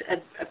release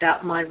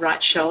about my right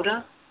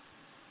shoulder?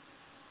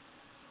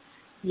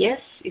 Yes.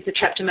 Is the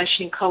trapped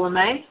emotion in column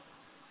A?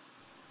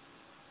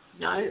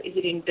 No. Is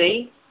it in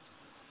B?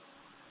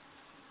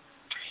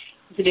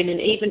 Is it in an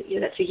even? Yeah,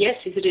 that's a yes.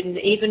 Is it in an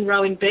even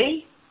row in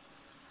B?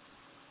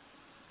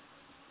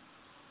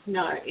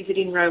 No. Is it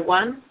in row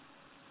 1?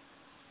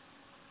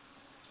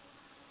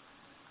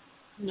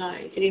 No.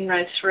 Is it in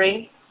row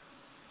 3?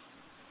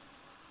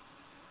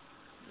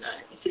 No.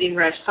 Is it in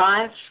row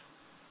 5?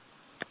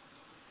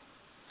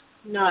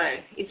 No.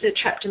 Is the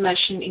trapped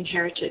emotion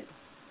inherited?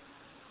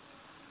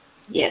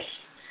 Yes.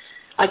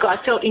 I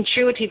felt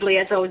intuitively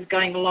as I was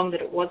going along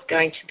that it was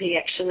going to be,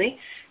 actually.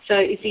 So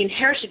is the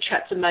inherited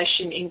trapped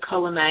emotion in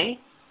column A?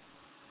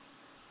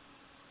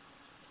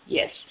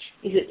 Yes.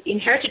 Is it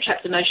inherited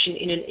trapped emotion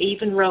in an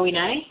even row in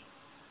A?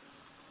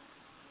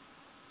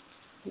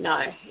 No.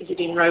 Is it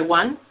in row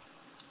 1?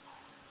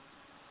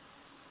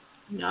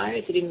 No.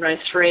 Is it in row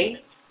 3?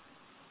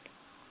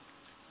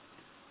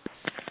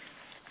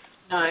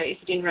 No. Is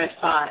it in row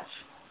 5?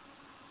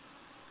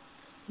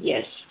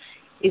 Yes.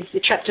 Is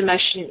the trapped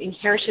emotion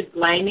inherited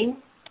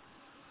blaming?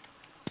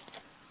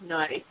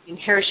 No. Is it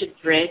inherited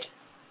dread?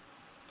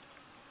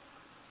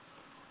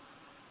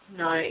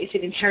 No. Is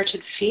it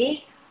inherited fear?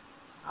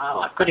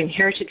 Oh, I've got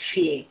inherited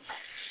fear.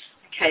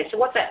 Okay, so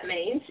what that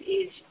means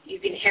is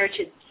you've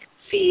inherited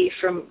fear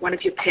from one of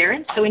your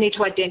parents, so we need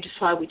to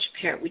identify which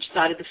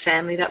side of the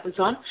family that was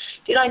on.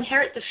 Did I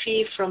inherit the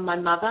fear from my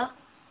mother?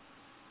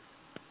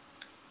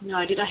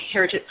 No. Did I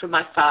inherit it from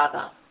my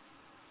father?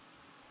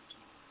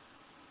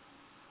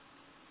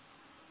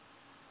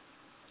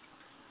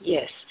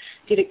 Yes.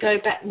 Did it go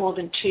back more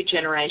than 2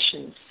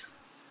 generations?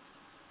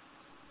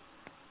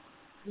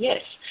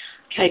 Yes.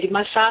 Okay, did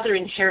my father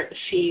inherit the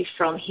fear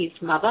from his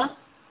mother?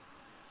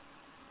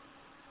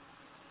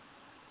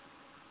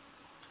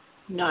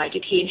 No.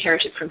 Did he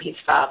inherit it from his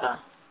father?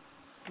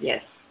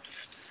 Yes.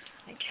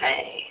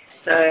 Okay,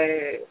 so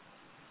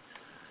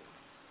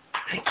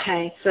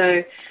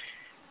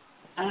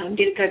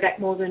did it go back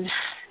more than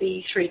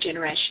the 3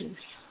 generations?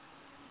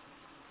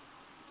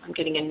 I'm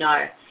getting a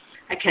no.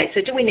 Okay,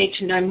 so do we need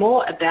to know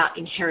more about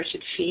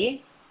inherited fear?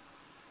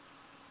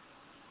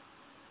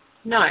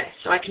 No,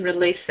 so I can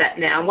release that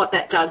now. And what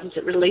that does is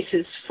it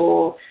releases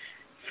for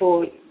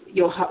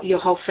your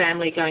whole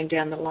family going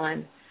down the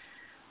line.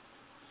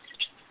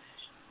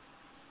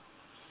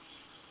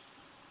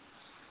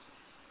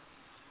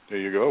 There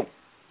you go.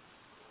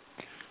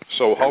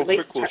 So how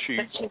quick will she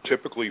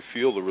typically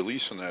feel the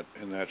release in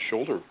that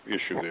shoulder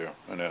issue there,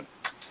 Annette?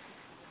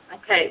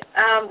 Okay,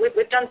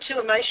 we've done 2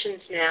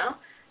 emotions now.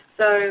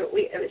 So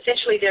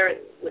essentially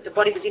the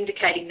body was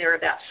indicating there are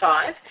about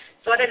 5.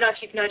 So I don't know if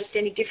you've noticed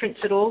any difference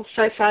at all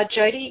so far,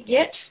 Jody,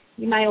 yet.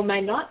 You may or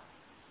may not.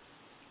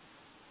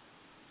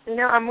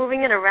 I'm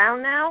moving it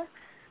around now,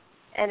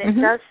 and it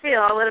does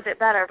feel a little bit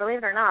better, believe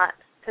it or not,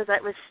 because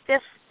it was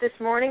stiff this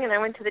morning, and I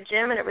went to the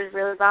gym, and it was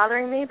really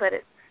bothering me, but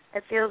it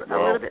feels a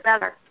little bit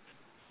better.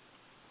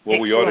 What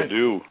we ought to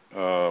do...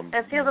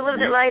 it feels a little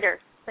bit lighter,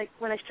 like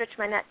when I stretch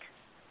my neck.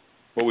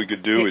 What we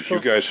could do is you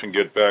guys can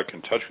get back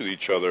in touch with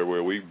each other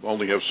where we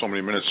only have so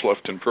many minutes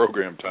left in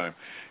program time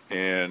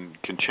and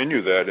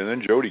continue that. And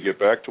then, Jody, get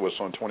back to us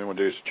on 21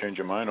 Days to Change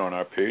Your Mind on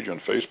our page on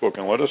Facebook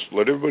and let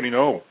everybody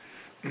know.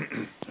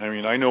 I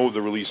mean, I know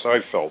the release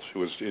I felt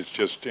is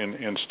just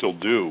and still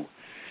do.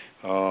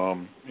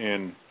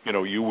 And,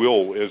 you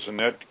will, as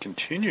Annette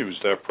continues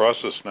that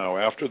process now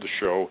after the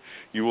show,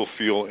 you will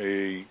feel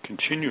a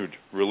continued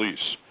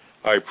release.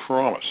 I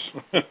promise.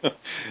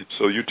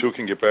 So you two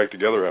can get back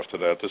together after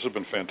that. This has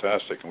been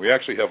fantastic. And we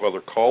actually have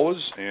other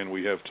callers, and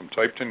we have some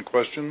typed-in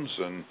questions,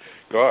 and,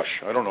 gosh,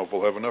 I don't know if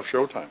we'll have enough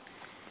show time.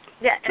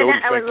 Yeah, Jody,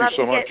 Annette, thank you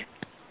so much.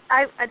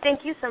 I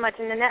thank you so much,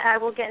 and Annette, I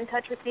will get in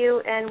touch with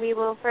you, and we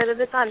will further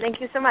this on. Thank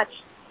you so much.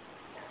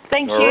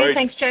 Thank you. Right.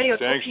 Thanks, Jody.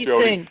 I'll talk to you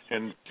Jody. soon.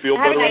 And feel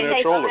better on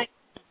that shoulder.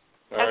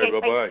 Bye. All right,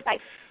 bye-bye.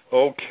 Bye.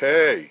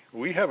 Okay,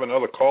 we have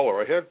another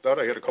caller. I thought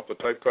I had a couple of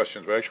type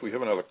questions, but actually we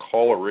have another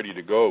caller ready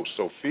to go.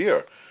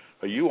 Sophia,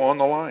 are you on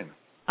the line?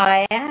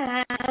 I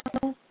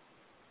am.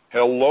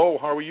 Hello,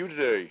 how are you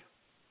today?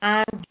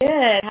 I'm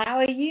good. How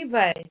are you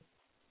both?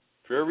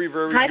 Very,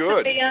 very Hi,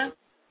 good. Sophia.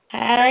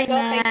 Hi,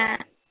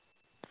 Matt.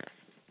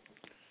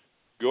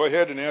 Go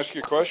ahead and ask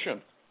your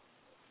question.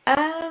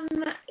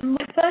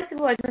 First of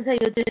all, I just want to say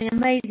you're doing an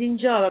amazing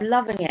job. I'm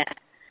loving it.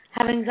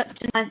 Having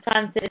such a nice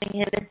time sitting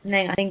here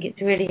listening, I think it's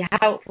really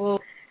helpful.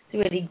 It's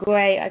really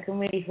great. I can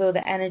really feel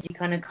the energy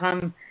kind of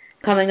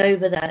coming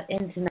over the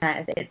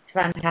internet. It's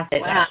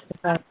fantastic. Wow. That's the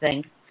first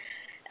thing.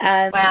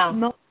 Wow.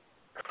 My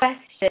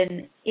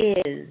question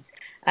is,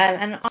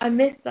 and I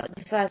missed the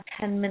first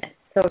 10 minutes,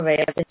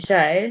 sorry, of the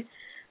show,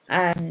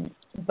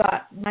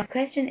 but my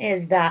question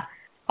is that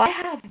I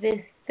have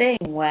this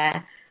thing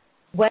where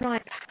when I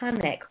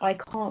panic, I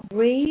can't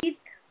breathe.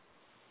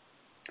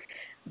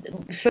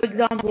 For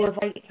example, if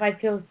I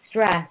feel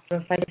stressed or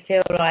if I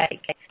feel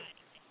like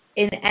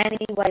in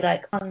any way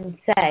like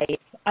unsafe,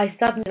 I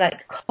suddenly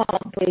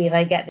can't breathe.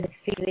 I get this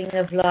feeling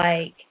of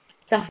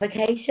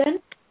suffocation.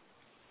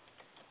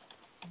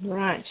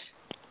 Right.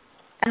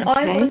 And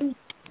I wonder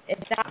if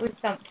that was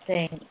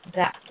something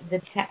that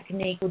the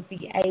technique would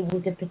be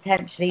able to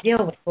potentially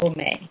deal with for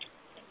me.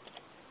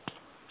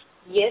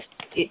 Yes,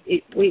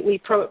 we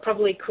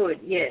probably could,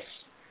 yes.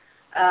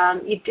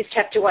 You just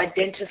have to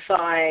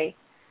identify,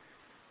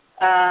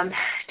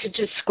 to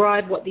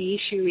describe what the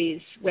issue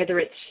is, whether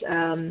it's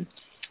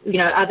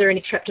are there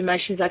any trapped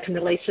emotions I can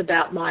release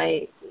about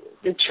the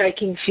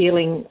choking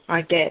feeling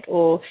I get?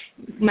 Or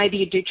maybe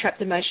you do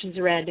trapped emotions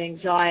around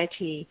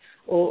anxiety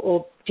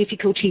or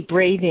difficulty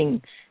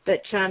breathing.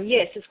 But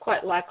yes, it's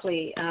quite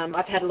likely.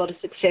 I've had a lot of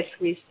success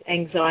with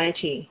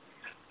anxiety,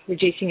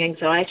 reducing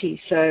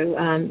anxiety. So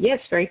yes,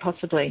 very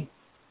possibly.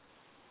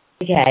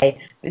 Okay,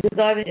 because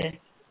I was just,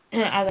 as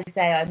I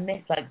say, I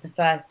missed like the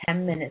first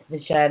 10 minutes of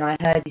the show, and I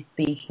heard you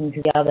speaking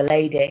to the other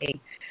lady,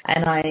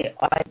 and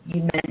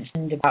you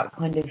mentioned about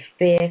kind of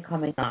fear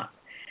coming up,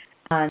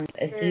 and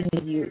as soon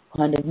as you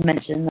kind of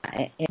mentioned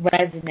that, it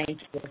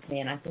resonated with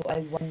me, and I thought, I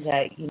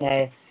wonder,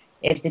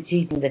 if the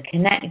two things are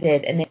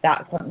connected, and if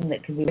that's something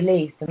that can be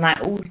released. And I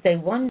also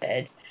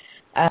wondered,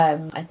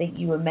 I think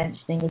you were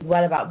mentioning as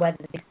well about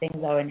whether these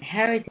things are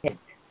inherited.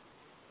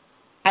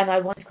 And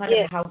I wonder kind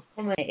of how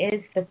common it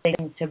is for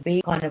things to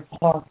be kind of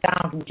passed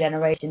down from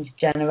generation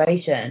to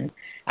generation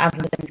and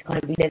for them to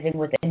kind of be living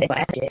within their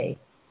energy.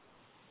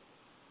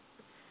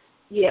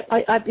 Yeah,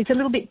 it's a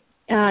little bit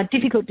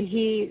difficult to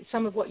hear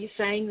some of what you're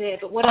saying there,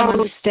 but what I'm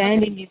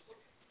understanding is,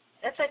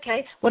 that's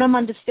okay. What I'm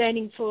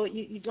understanding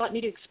you'd like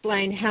me to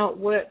explain how it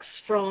works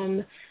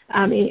from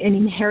an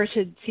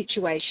inherited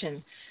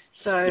situation.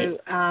 So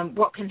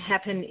what can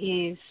happen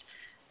is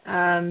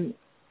can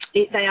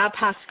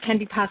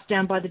be passed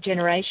down by the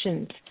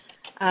generations.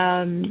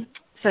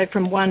 So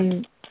from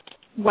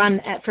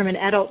from an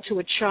adult to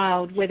a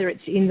child, whether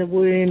it's in the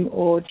womb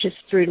or just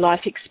through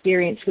life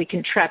experience, we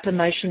can trap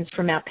emotions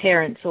from our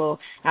parents or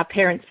our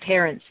parents'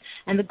 parents.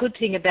 And the good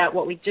thing about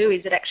what we do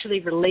is it actually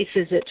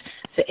releases it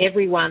for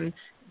everyone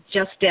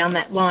just down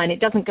that line.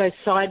 It doesn't go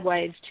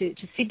sideways to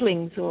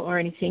siblings or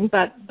anything,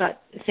 but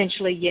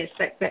essentially, yes,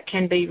 that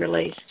can be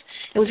released.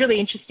 It was really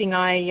interesting.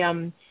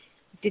 I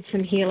did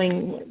some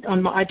healing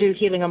I do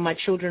healing on my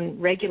children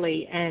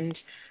regularly, and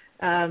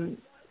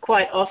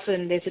quite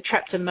often there's a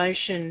trapped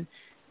emotion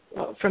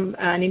from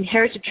an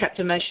inherited trapped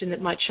emotion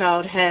that my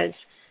child has,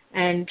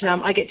 and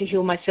I get to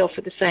heal myself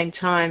at the same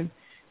time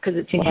because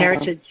it's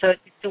inherited. Wow. So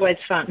it's always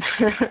fun.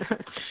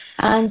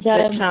 And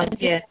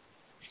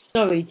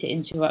sorry to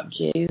interrupt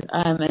you,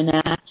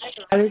 Annette.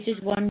 I was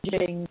just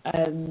wondering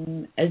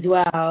as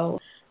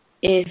well,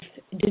 does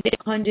it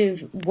kind of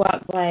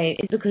work by,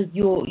 it's because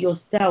your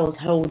cells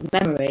hold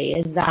memory,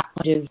 is that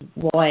kind of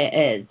why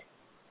it is?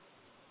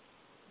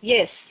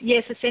 Yes,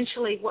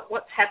 essentially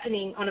what's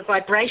happening on a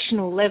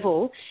vibrational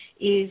level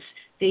is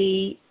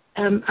the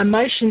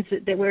emotions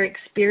that we're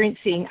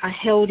experiencing are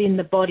held in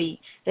the body.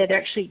 They're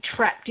actually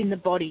trapped in the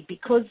body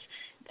because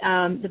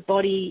the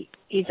body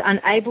is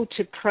unable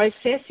to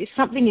process. If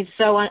something is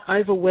so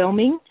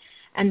overwhelming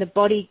and the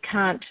body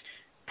can't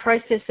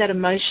process that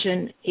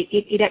emotion,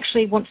 it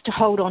actually wants to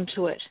hold on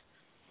to it.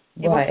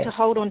 It wants to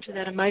hold on to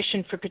that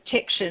emotion for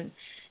protection.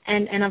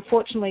 And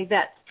unfortunately,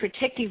 that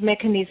protective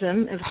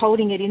mechanism of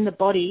holding it in the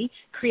body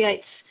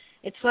creates,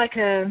 it's like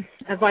a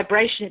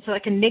vibration, it's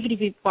like a negative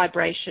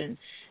vibration.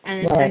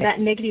 And that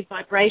negative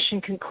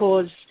vibration can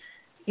cause,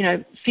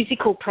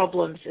 physical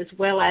problems as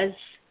well as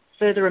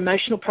further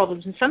emotional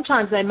problems. And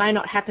sometimes they may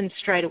not happen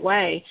straight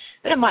away,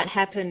 but it might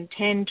happen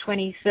 10,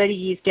 20, 30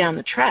 years down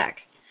the track.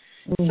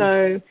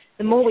 So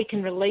the more we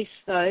can release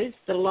those,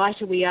 the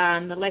lighter we are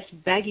and the less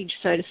baggage,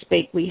 so to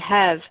speak, we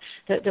have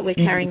that we're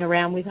carrying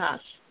around with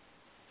us.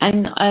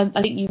 And I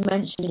think you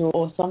mentioned,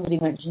 or somebody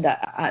mentioned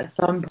at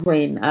some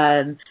point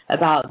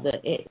about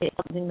that it's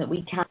something that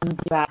we can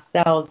do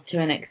ourselves to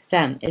an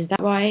extent. Is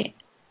that right?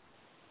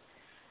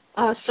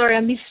 Sorry,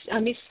 I missed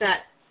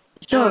that.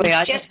 Sorry,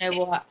 I don't know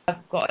what.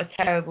 I've got a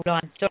terrible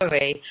line.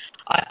 Sorry,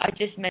 I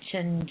just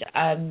mentioned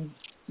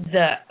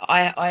that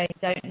I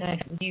don't know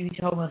if you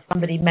told me or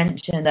somebody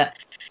mentioned that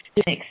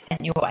to an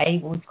extent you're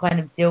able to kind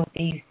of deal with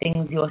these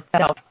things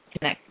yourself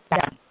to an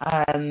extent.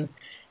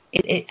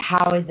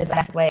 How is the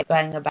best way of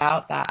going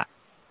about that?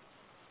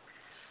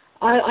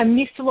 I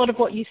missed a lot of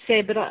what you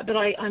said, but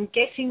I'm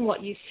guessing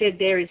what you said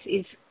there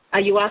is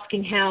are you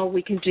asking how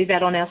we can do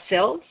that on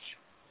ourselves?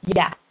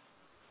 Yeah.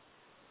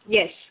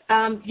 Yes.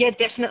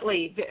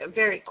 Definitely.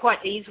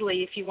 Quite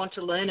easily if you want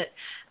to learn it.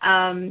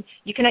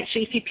 You can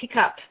actually, if you pick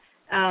up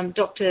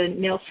Dr.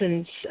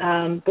 Nelson's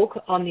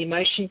book on the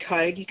emotion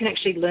code, you can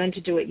actually learn to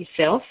do it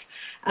yourself.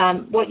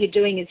 What you're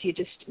doing is you're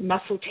just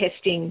muscle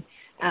testing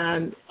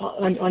on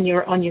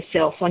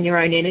yourself, on your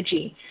own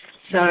energy.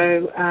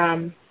 So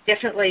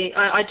definitely,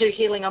 I do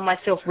healing on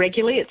myself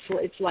regularly.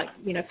 It's like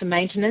for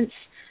maintenance.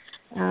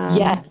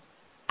 And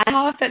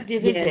how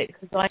effective is it?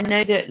 Because I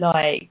know that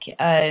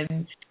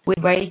with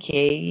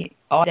Reiki,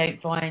 I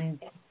don't find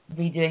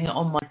redoing it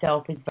on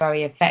myself is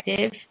very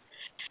effective.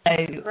 So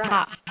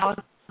how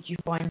do you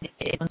find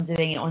it on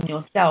doing it on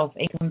yourself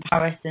in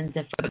comparison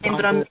to, for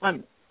example? But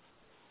I'm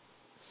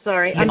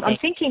sorry. I'm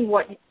thinking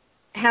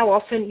how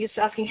often, you're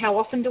asking how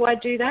often do I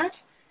do that?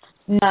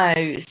 No,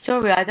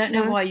 sorry, I don't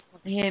know why you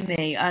can't hear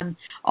me.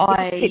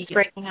 It's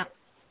breaking up.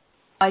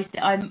 I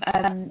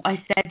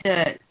said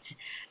that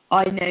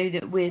I know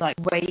that with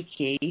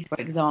Reiki, for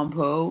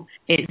example,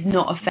 it's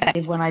not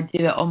effective when I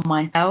do it on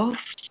myself.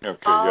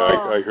 Okay,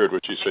 I heard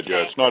what you said.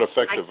 Yeah, it's not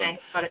effective,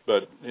 got it.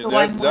 but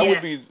that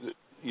would be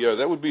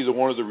would be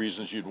one of the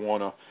reasons you'd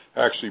want to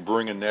actually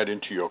bring Annette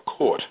into your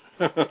court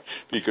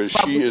because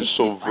she is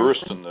so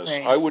versed in this.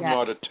 I would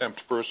not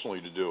attempt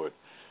personally to do it.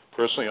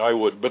 Personally, I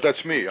would, but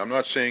that's me. I'm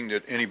not saying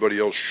that anybody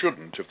else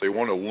shouldn't. If they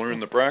want to learn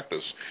the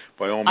practice,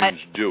 by all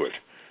means, do it.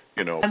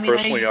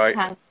 Personally,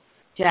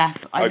 Jeff,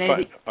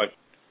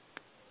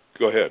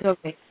 go ahead.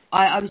 Sorry.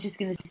 I was just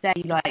going to say,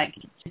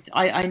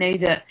 I know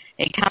that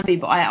it can be,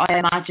 but I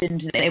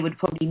imagined that it would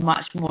probably be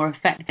much more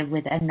effective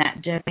with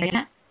Annette doing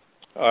it.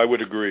 I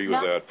would agree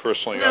with that.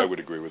 Personally, I would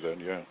agree with that,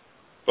 yeah.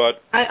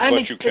 But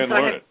you can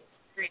learn it.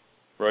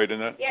 Right,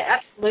 Annette? Yeah,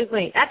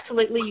 absolutely.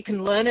 Absolutely, you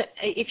can learn it.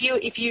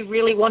 If you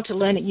really want to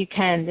learn it, you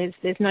can.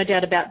 There's no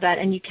doubt about that,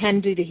 and you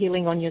can do the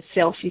healing on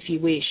yourself if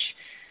you wish.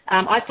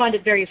 I find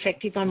it very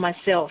effective on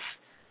myself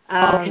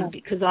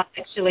because I'm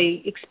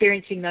actually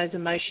experiencing those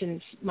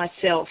emotions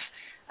myself.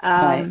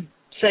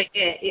 So,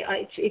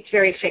 it's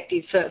very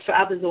effective for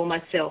others or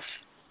myself,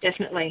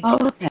 definitely. Oh,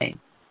 okay.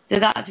 So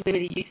that's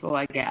really useful,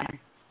 I guess.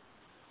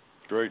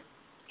 Great.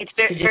 It's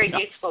very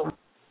useful.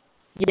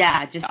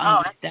 Yeah, just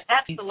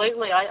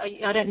absolutely.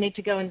 I don't need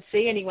to go and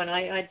see anyone.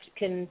 I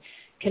can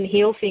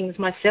heal things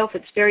myself.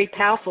 It's very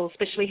powerful,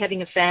 especially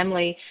having a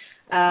family.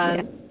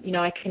 I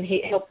can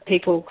help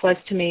people close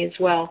to me as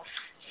well.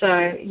 So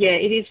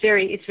it's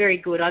very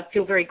good. I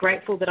feel very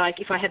grateful that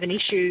if I have an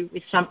issue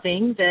with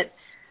something that,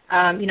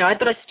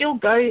 but I still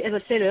go, as I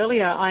said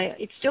earlier,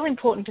 it's still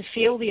important to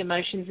feel the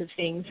emotions of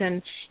things.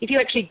 And if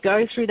you actually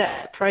go through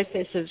that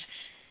process of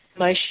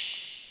emotion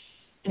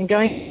and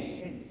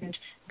going and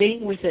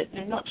being with it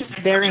and not just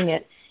burying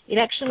it, it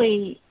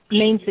actually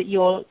means that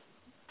you're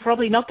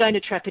probably not going to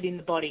trap it in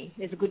the body.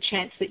 There's a good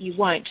chance that you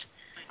won't,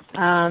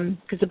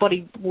 because the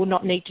body will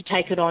not need to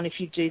take it on if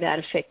you do that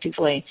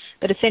effectively.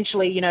 But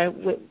essentially,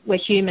 we're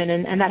human,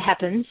 and that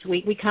happens.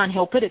 We can't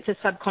help it. It's a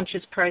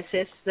subconscious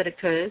process that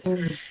occurs,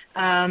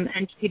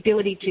 and the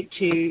ability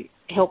to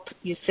help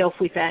yourself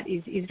with that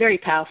is very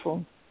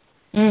powerful.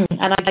 And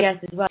I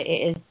guess as well,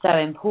 it is so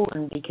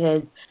important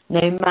because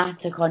no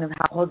matter kind of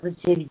how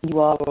positive you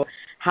are or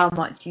how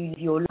much you live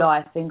your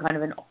life in kind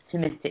of an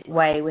optimistic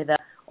way with an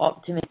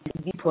optimistic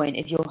viewpoint,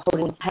 if you're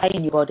holding pain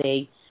in your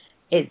body,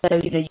 it's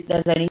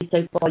there's only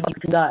so far you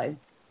can go.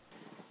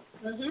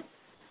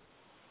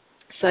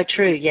 So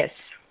true, yes.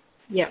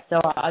 Yeah.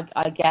 So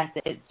I guess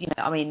it's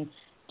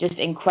just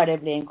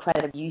incredibly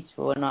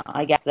useful, and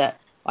I guess that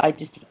I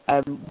just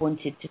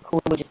wanted to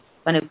call just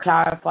kind of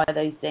clarify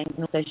those things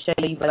and also show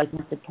you guys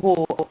some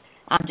support,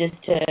 and just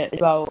to as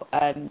well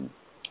I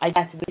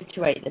guess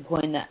reiterate the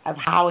point of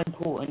how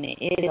important it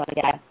is, I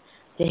guess,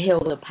 to heal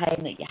the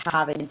pain that you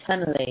have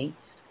internally,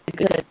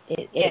 because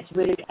it's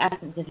really the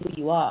essence of who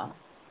you are.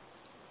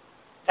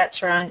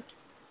 That's right.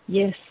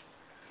 Yes.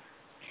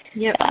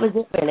 Yep. That was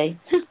it, really.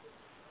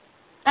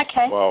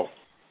 Okay. Wow,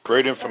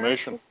 great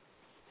information.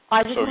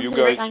 So you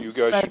guys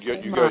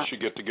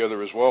should get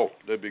together as well.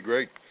 That'd be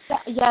great.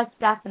 Yes,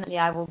 definitely.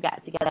 I will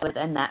get together with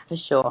Annette for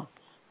sure.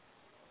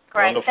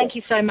 Great. Wonderful. Thank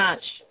you so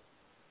much.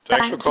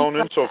 Thanks for calling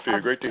in,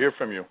 Sophia. Great to hear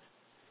from you.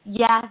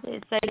 Yes,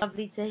 it's so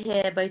lovely to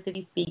hear both of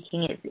you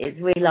speaking.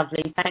 It's really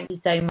lovely. Thank you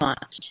so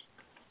much.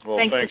 Well,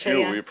 thank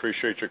you. We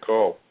appreciate your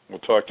call. We'll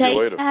talk to you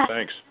later.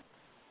 Thanks.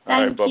 All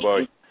right,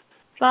 bye-bye.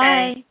 Bye.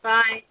 Okay.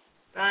 Bye.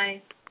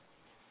 Bye.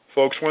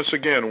 Folks, once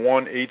again,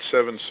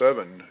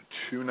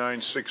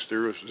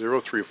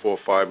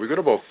 1-877-296-0345. We've got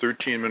about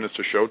 13 minutes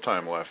of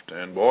showtime left,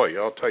 and boy,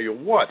 I'll tell you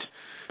what,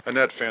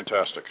 Annette,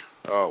 fantastic.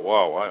 Oh,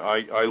 wow,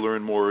 I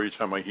learn more every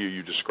time I hear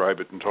you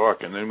describe it and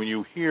talk, and then when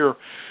you hear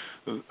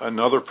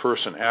another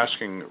person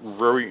asking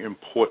very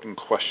important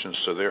questions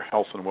to their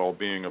health and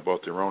well-being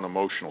about their own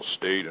emotional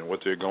state and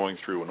what they're going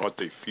through and what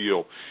they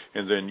feel,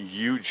 and then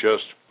you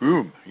just,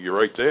 boom, you're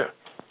right there.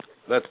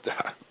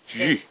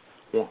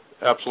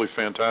 Absolutely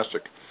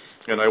fantastic.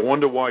 And I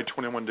wonder why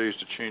 21 Days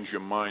to Change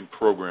Your Mind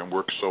program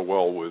works so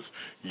well with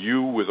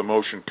you with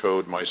Emotion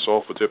Code,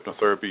 myself with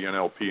hypnotherapy,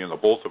 NLP, and the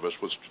both of us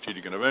with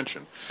strategic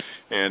intervention.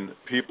 And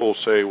people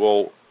say,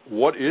 well,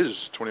 what is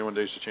 21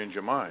 Days to Change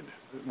Your Mind?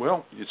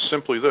 Well, it's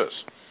simply this.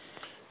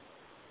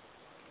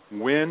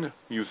 When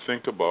you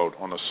think about,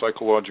 on a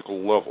psychological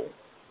level,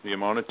 the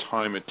amount of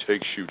time it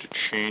takes you to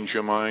change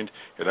your mind,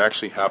 it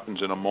actually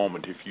happens in a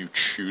moment if you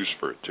choose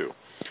for it to.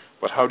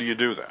 But how do you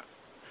do that?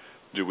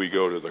 Do we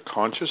go to the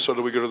conscious or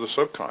do we go to the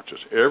subconscious?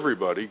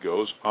 Everybody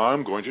goes,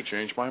 I'm going to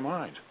change my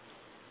mind.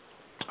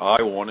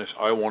 I want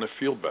to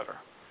feel better.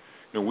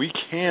 And we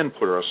can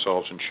put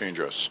ourselves and change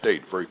our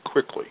state very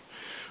quickly.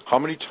 How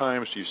many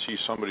times do you see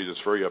somebody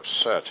that's very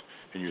upset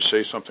and you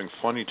say something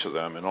funny to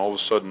them and all of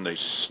a sudden they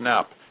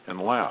snap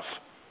and laugh?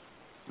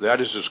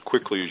 That is as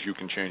quickly as you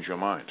can change your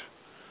mind.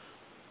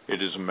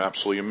 It is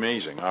absolutely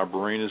amazing. Our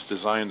brain is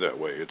designed that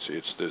way.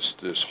 It's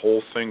this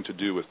whole thing to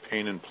do with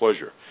pain and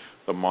pleasure.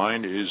 The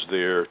mind is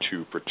there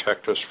to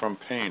protect us from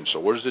pain. So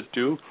what does it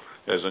do?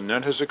 As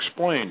Annette has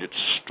explained, it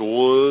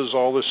stores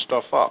all this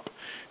stuff up.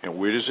 And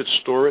where does it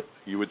store it?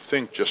 You would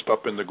think just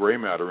up in the gray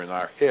matter in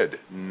our head.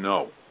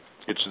 No.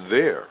 It's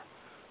there.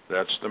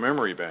 That's the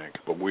memory bank.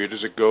 But where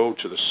does it go?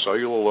 To the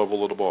cellular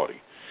level of the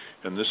body.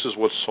 And this is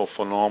what's so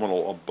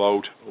phenomenal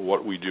about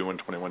what we do in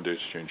 21 Days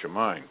to Change Your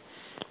Mind.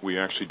 We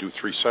actually do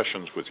 3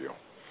 sessions with you.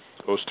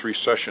 Those 3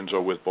 sessions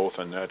are with both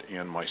Annette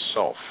and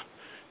myself.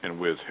 And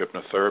with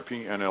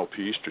hypnotherapy,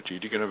 NLP,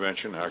 strategic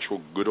intervention,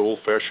 actual good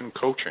old-fashioned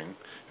coaching,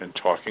 and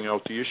talking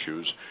out the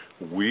issues,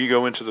 we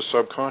go into the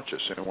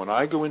subconscious. And when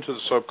I go into the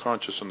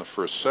subconscious in the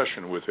first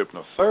session with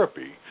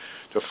hypnotherapy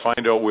to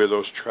find out where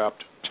those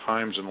trapped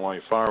times in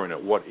life are and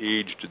at what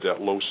age did that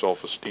low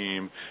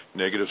self-esteem,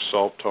 negative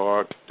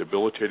self-talk,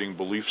 debilitating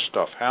belief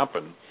stuff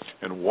happen,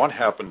 and what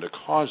happened to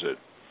cause it,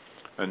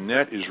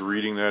 Annette is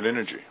reading that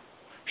energy.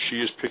 She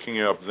is picking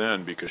it up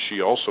then because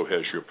she also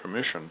has your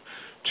permission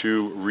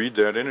to read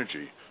that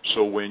energy.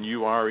 So when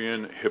you are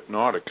in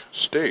hypnotic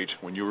state,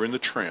 when you're in the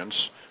trance,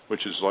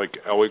 which is like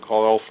we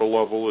call alpha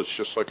level, it's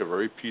just like a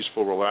very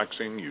peaceful,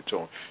 relaxing,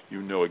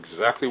 you know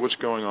exactly what's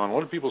going on. A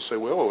lot of people say,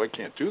 well, I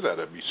can't do that.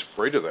 I'd be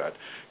afraid of that.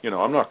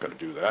 I'm not going to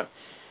do that.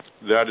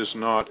 This is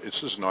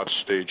not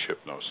stage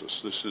hypnosis.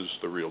 This is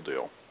the real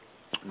deal.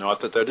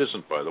 Not that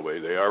isn't, by the way.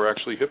 They are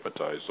actually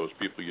hypnotized, those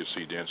people you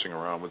see dancing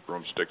around with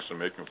broomsticks and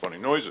making funny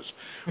noises.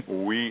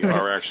 We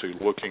are actually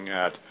looking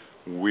at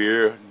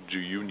where do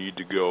you need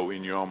to go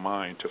in your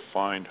mind to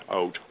find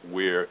out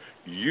where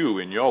you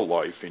in your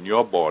life, in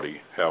your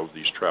body, have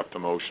these trapped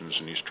emotions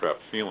and these trapped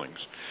feelings.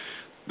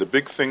 The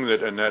big thing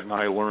that Annette and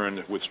I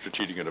learned with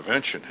strategic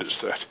intervention is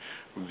that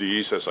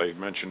these, as I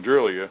mentioned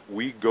earlier,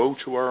 we go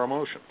to our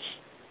emotions.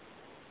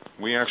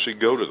 We actually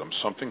go to them.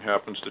 Something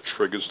happens that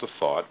triggers the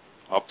thought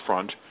up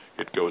front.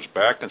 It goes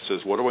back and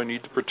says, what do I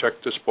need to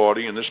protect this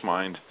body and this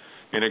mind?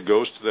 And it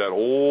goes to that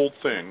old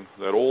thing,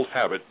 that old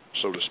habit,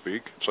 so to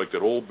speak. It's like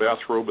that old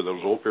bathrobe or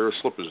those old pair of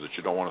slippers that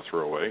you don't want to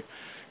throw away.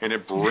 And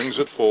it brings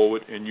it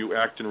forward, and you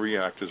act and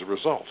react as a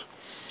result.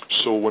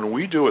 So when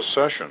we do a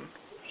session,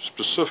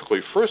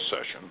 specifically first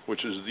session,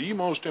 which is the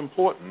most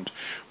important,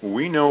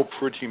 we know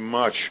pretty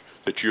much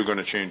that you're going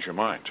to change your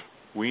mind.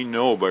 We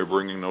know by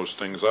bringing those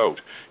things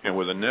out. And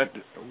with Annette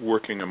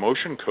working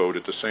emotion code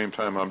at the same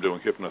time I'm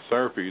doing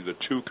hypnotherapy, the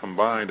two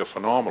combined are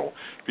phenomenal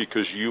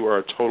because you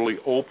are totally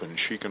open.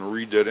 She can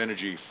read that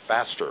energy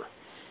faster.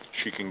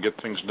 She can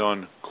get things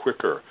done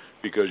quicker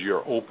because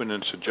you're open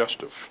and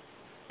suggestive.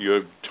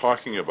 You're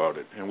talking about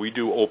it. And we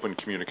do open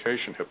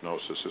communication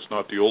hypnosis. It's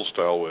not the old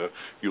style where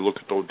you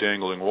look at the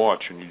dangling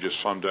watch and you just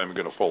sometime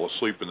going to fall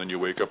asleep and then you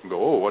wake up and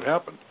go, oh, what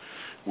happened?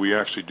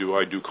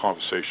 I do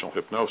conversational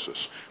hypnosis,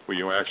 where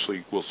you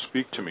actually will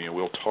speak to me and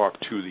we'll talk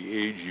to the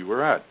age you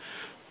were at.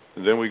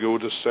 And then we go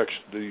to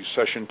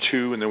session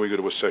 2, and then we go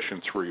to a session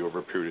 3 over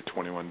a period of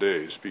 21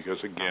 days. Because,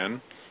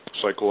 again,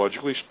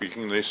 psychologically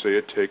speaking, they say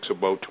it takes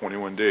about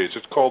 21 days.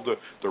 It's called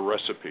the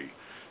recipe.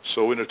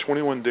 So in a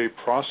 21-day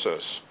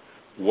process,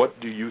 what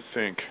do you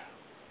think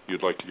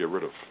you'd like to get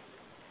rid of?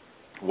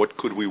 What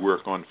could we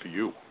work on for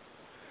you?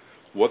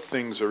 What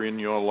things are in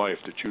your life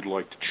that you'd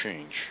like to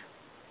change?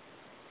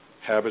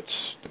 Habits,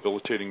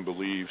 debilitating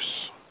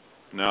beliefs.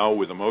 Now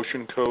with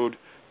emotion code,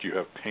 do you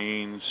have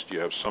pains? Do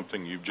you have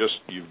something you've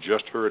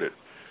just heard it?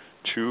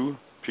 2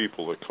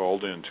 people that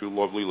called in, 2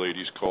 lovely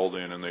ladies called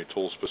in, and they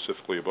told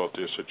specifically about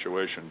their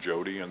situation,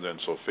 Jody and then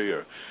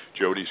Sophia.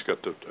 Jody's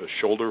got the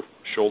shoulder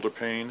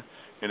pain,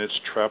 and it's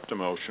trapped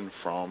emotion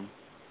from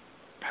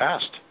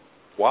past.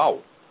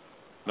 Wow.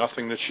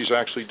 Nothing that she's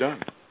actually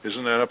done.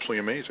 Isn't that absolutely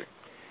amazing?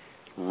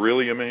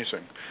 Really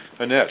amazing.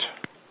 Annette.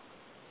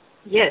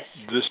 Yes.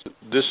 This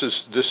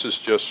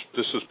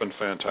has been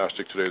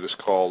fantastic today, this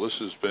call. This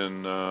has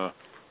been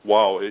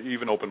wow, it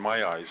even opened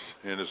my eyes.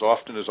 And as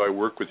often as I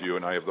work with you,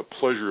 and I have the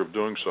pleasure of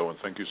doing so, and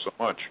thank you so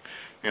much,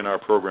 in our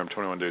program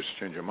 21 Days to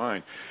Change Your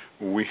Mind,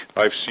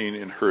 I've seen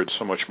and heard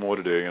so much more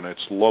today, and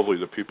it's lovely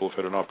that people have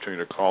had an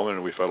opportunity to call in,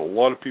 and we've had a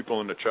lot of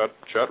people in the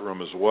chat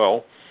room as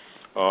well.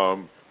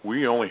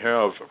 We only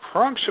have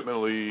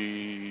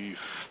approximately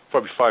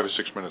probably 5 or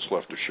 6 minutes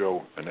left to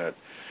show, Annette.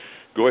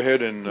 Go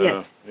ahead and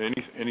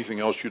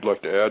anything else you'd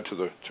like to add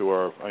to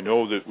our. I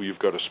know that we've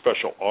got a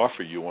special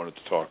offer you wanted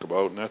to talk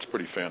about, and that's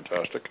pretty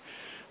fantastic,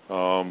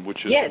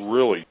 which is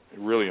really,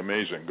 really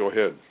amazing. Go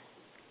ahead.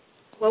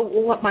 Well,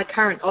 what my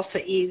current offer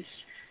is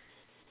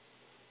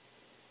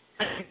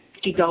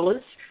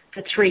 $50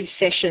 for 3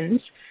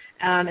 sessions,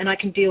 and I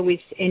can deal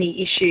with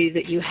any issue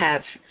that you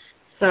have.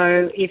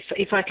 So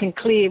if I can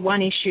clear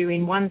one issue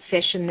in one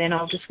session, then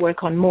I'll just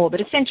work on more.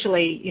 But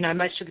essentially,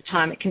 most of the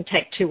time it can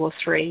take 2 or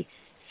 3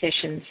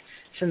 sessions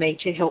for me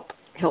to help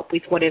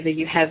with whatever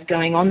you have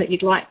going on that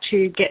you'd like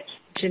to get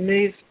to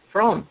move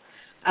from.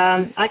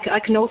 I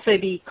can also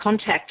be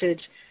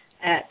contacted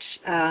at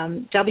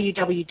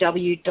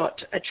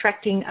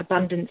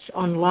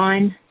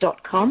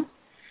www.attractingabundanceonline.com,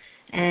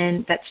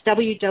 and that's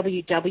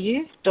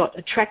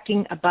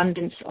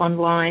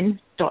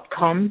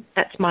www.attractingabundanceonline.com.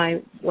 That's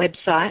my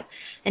website.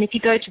 And if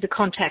you go to the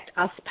Contact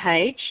Us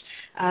page,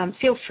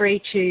 feel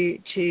free to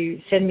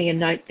send me a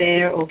note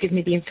there or give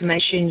me the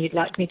information you'd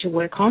like me to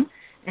work on,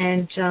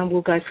 and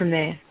we'll go from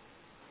there.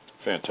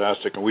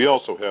 Fantastic. And we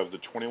also have the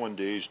 21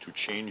 Days to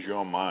Change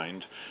Your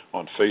Mind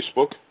on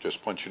Facebook.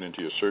 Just punch it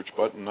into your search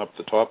button up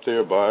the top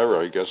there,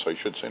 bar, I guess I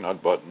should say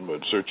not button,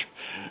 but search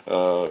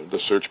the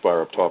search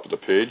bar up top of the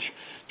page.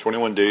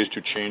 21 Days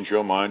to Change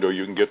Your Mind, or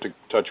you can get in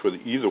touch with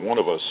either one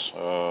of us,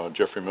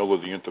 Jeffrey Miller,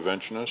 the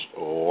Interventionist,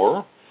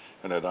 or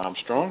Annette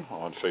Armstrong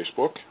on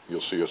Facebook.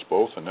 You'll see us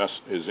both, and that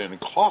is in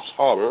Coffs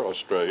Harbour,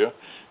 Australia,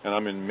 and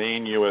I'm in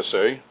Maine,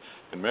 USA.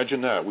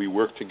 Imagine that. We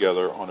work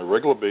together on a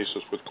regular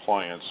basis with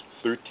clients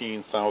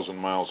 13,000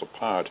 miles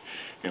apart,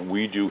 and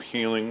we do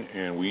healing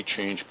and we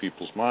change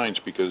people's minds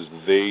because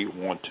they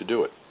want to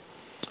do it.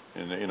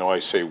 And, I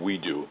say we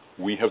do.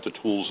 We have the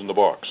tools in the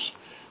box.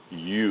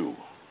 You,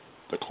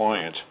 the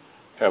client,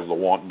 have the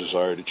want and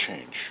desire to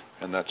change,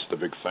 and that's the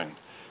big thing.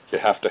 You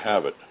have to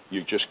have it.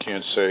 You just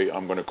can't say,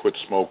 I'm going to quit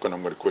smoking,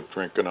 I'm going to quit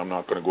drinking, I'm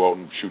not going to go out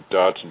and shoot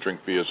darts and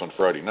drink beers on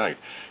Friday night.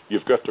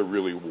 You've got to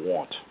really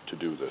want to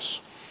do this.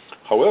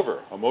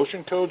 However,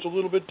 emotion code's a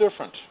little bit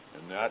different,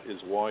 and that is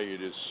why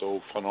it is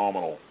so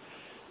phenomenal.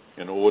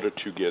 In order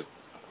to get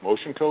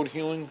emotion code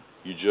healing,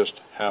 you just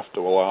have to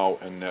allow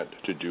Annette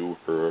to do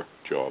her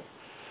job.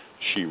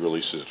 She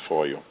releases it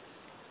for you.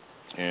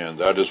 And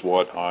that is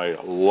what I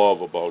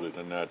love about it,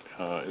 and that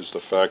is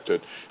the fact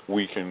that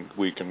we can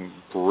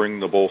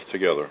bring the both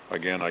together.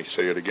 Again, I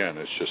say it again,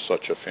 it's just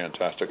such a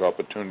fantastic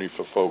opportunity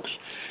for folks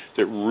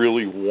that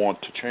really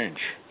want to change.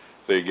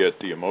 They get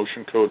the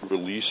emotion code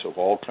release of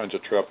all kinds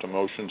of trapped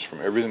emotions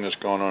from everything that's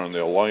gone on in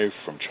their life,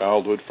 from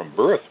childhood, from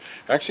birth,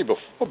 actually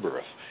before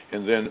birth,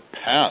 and then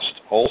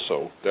past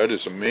also. That is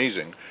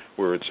amazing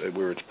where it's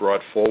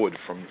brought forward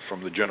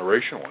from the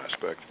generational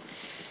aspect.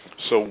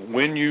 So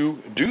when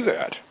you do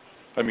that,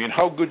 I mean,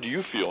 how good do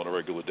you feel on a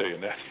regular day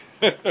in that?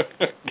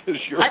 Because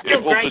you're I feel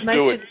able great to most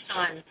do it. of the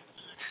time.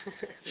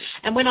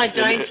 And when I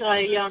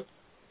don't,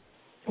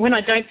 when I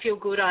don't feel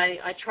good,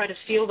 I try to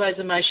feel those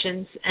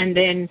emotions, and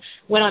then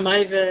when I'm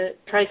over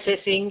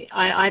processing,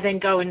 I then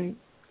go and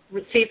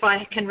see if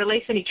I can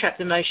release any trapped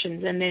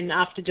emotions, and then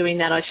after doing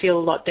that, I feel a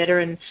lot better,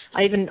 and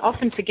I even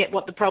often forget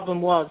what the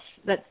problem was.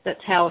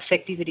 That's how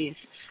effective it is.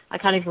 I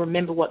can't even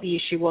remember what the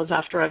issue was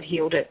after I've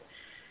healed it.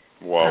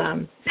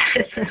 Wow.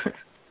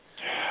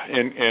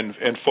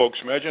 And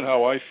folks, imagine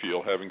how I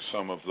feel having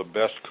some of the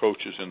best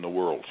coaches in the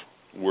world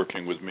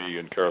working with me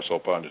in Carousel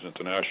Partners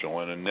International,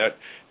 and Annette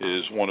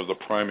is one of the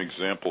prime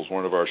examples,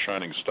 one of our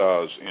shining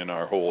stars in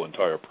our whole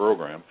entire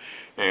program,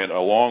 and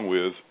along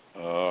with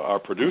our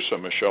producer,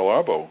 Michelle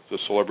Arbo, the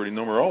celebrity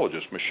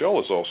numerologist. Michelle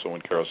is also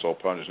in Carousel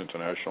Partners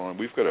International, and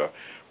we've got a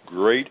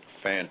great,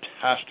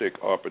 fantastic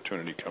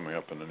opportunity coming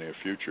up in the near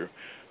future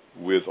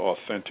with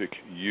Authentic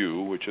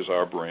You, which is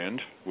our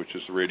brand, which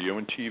is the radio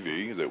and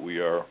TV that we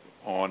are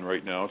on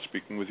right now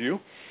speaking with you.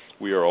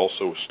 We are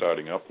also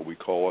starting up what we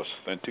call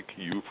Authentic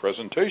You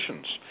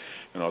presentations.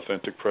 And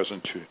Authentic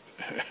I'm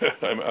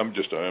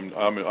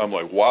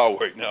like wow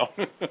right now.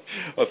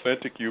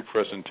 Authentic You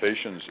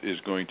presentations is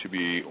going to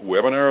be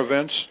webinar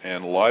events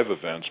and live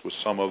events with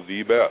some of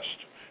the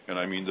best, and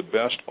I mean the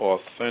best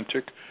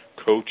authentic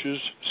coaches,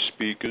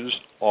 speakers,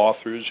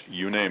 authors,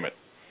 you name it.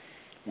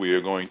 We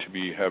are going to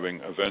be having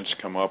events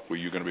come up where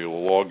you're going to be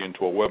able to log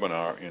into a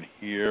webinar and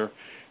hear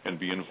and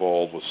be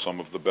involved with some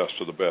of the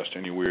best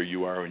anywhere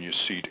you are in your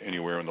seat,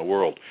 anywhere in the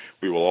world.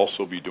 We will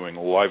also be doing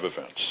live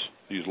events.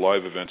 These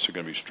live events are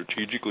going to be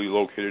strategically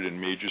located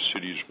in major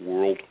cities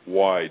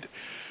worldwide.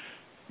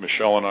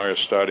 Michelle and I are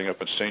starting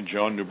up in St.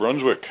 John, New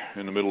Brunswick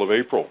in the middle of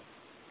April.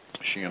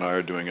 She and I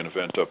are doing an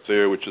event up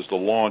there, which is the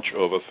launch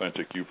of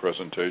Authentic You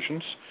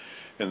presentations.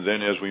 And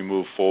then as we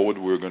move forward,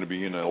 we're going to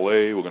be in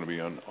L.A., we're going to be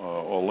in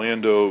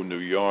Orlando, New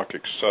York,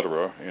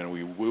 etc., and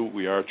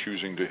we are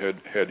choosing to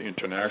head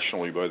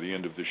internationally by the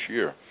end of this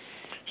year.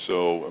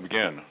 So,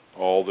 again,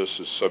 all this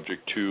is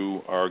subject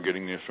to our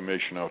getting the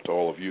information out to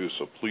all of you,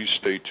 so please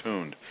stay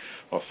tuned.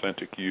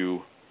 Authentic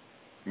You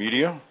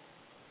Media,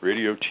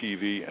 radio,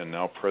 TV, and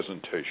now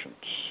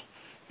presentations.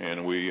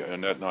 And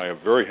Annette and I are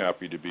very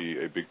happy to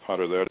be a big part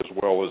of that, as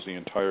well as the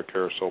entire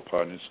Carousel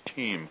Partners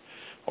team,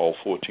 all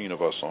 14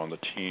 of us on the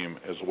team,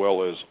 as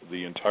well as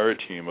the entire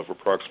team of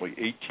approximately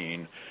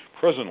 18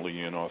 presently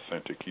in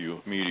Authentic You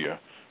Media.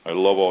 I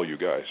love all you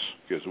guys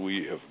because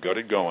we have got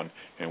it going,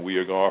 and we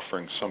are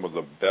offering some of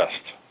the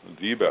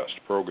best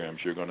programs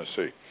you're going to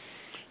see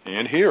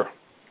and hear.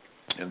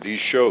 And these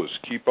shows,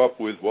 keep up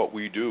with what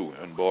we do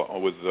and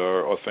with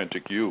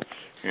Authentic You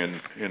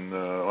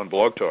on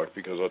Blog Talk,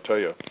 because I'll tell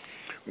you,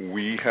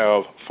 we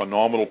have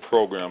phenomenal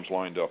programs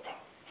lined up.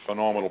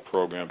 Phenomenal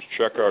programs.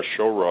 Check our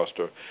show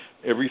roster.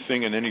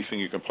 Everything and anything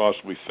you can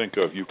possibly think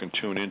of, you can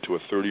tune into a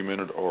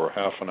 30-minute or a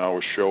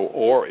half-an-hour show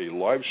or a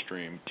live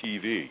stream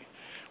TV,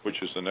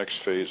 which is the next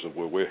phase of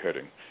where we're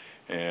heading.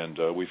 And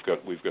we've got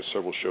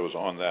several shows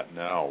on that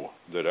now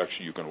that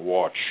actually you can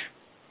watch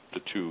the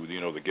two,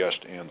 the guest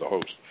and the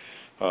host.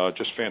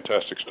 Just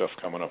fantastic stuff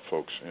coming up,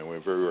 folks. And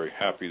we're very, very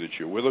happy that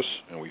you're with us,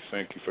 and we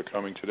thank you for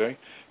coming today.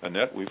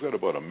 Annette, we've got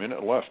about a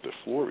minute left. The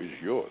floor is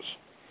yours.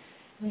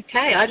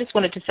 Okay, I just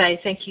wanted to say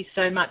thank you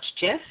so much,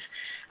 Jeff.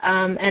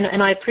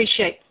 And I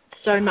appreciate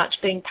so much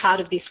being part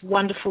of this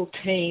wonderful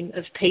team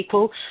of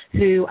people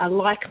who are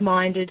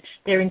like-minded.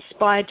 They're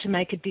inspired to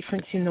make a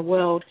difference in the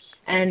world.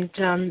 And,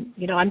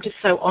 I'm just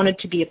so honoured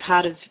to be a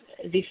part of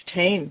this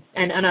team.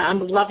 And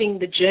I'm loving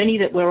the journey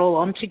that we're all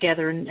on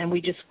together, and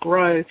we just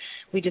grow.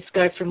 We just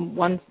go from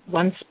one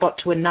spot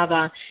to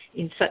another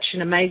in such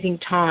an amazing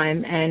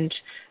time. And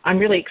I'm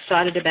really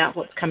excited about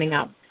what's coming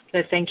up. So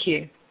thank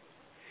you.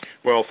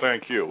 Well,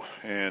 thank you.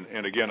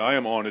 And again, I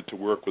am honored to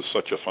work with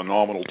such a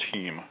phenomenal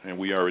team, and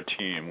we are a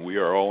team. We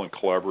are all in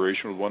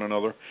collaboration with one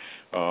another.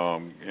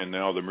 And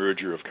now the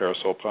merger of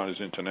Carousel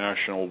Partners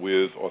International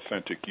with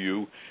Authentic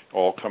You,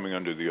 all coming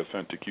under the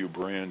Authentic You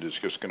brand, is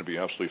just going to be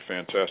absolutely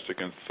fantastic.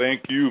 And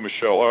thank you,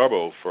 Michelle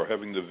Arbo, for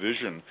having the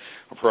vision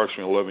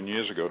approximately 11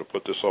 years ago to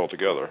put this all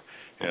together.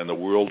 And the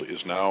world is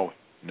now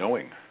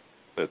knowing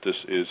that this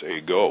is a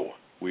go.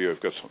 We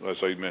have got,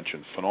 as I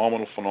mentioned,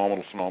 phenomenal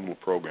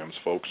programs,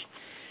 folks.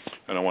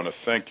 And I want to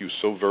thank you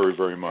so very,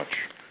 very much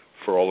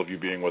for all of you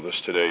being with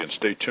us today. And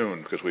stay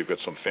tuned, because we've got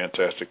some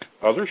fantastic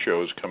other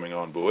shows coming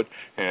on board,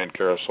 and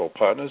Carousel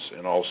Partners,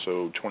 and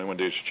also 21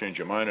 Days to Change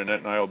Your Mind. Annette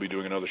and I will be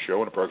doing another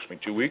show in approximately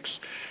 2 weeks.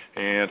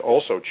 And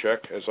also check,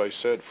 as I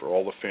said, for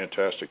all the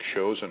fantastic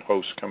shows and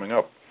hosts coming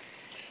up.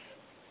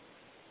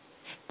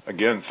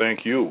 Again,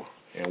 thank you.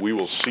 And we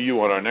will see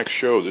you on our next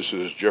show. This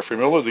is Jeffrey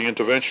Miller, the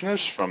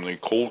Interventionist from the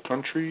cold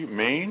country,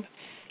 Maine.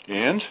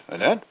 And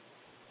Annette?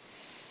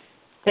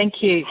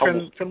 Thank you.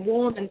 From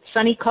warm and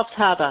sunny Coffs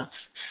Harbour.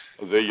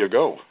 There you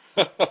go.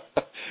 Thanks you guys.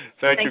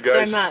 Thanks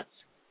very much.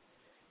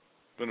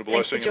 It's been a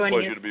blessing and a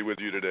pleasure to be with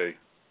you today.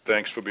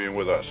 Thanks for being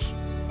with us.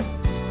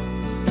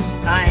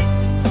 Bye.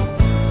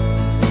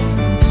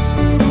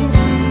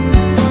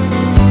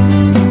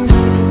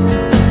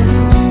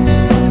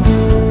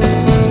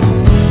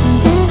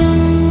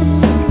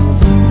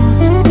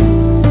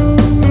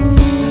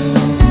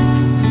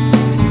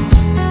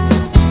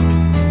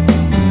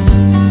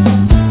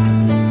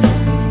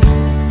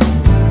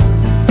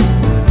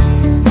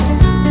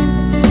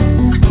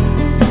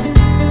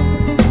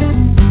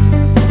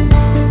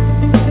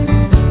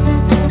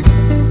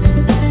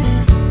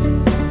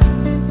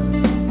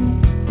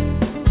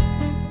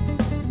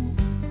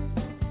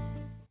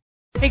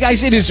 Hey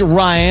guys, it is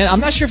Ryan. I'm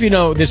not sure if you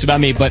know this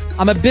about me, but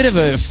I'm a bit of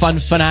a fun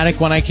fanatic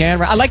when I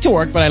can. I like to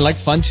work, but I like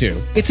fun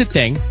too. It's a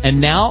thing.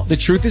 And now the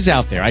truth is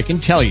out there. I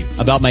can tell you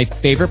about my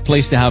favorite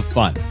place to have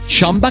fun.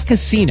 Chumba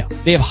Casino.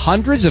 They have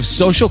hundreds of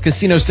social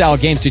casino style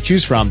games to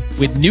choose from,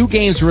 with new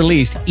games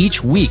released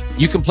each week.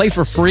 You can play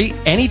for free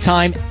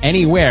anytime,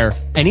 anywhere.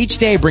 And each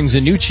day brings a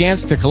new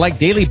chance to collect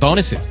daily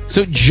bonuses.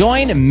 So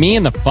join me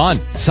in the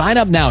fun. Sign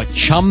up now at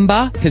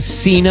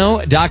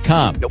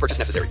ChumbaCasino.com. No purchase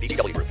necessary.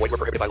 VGW Group. Void where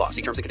prohibited by law.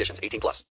 See terms and conditions. 18+.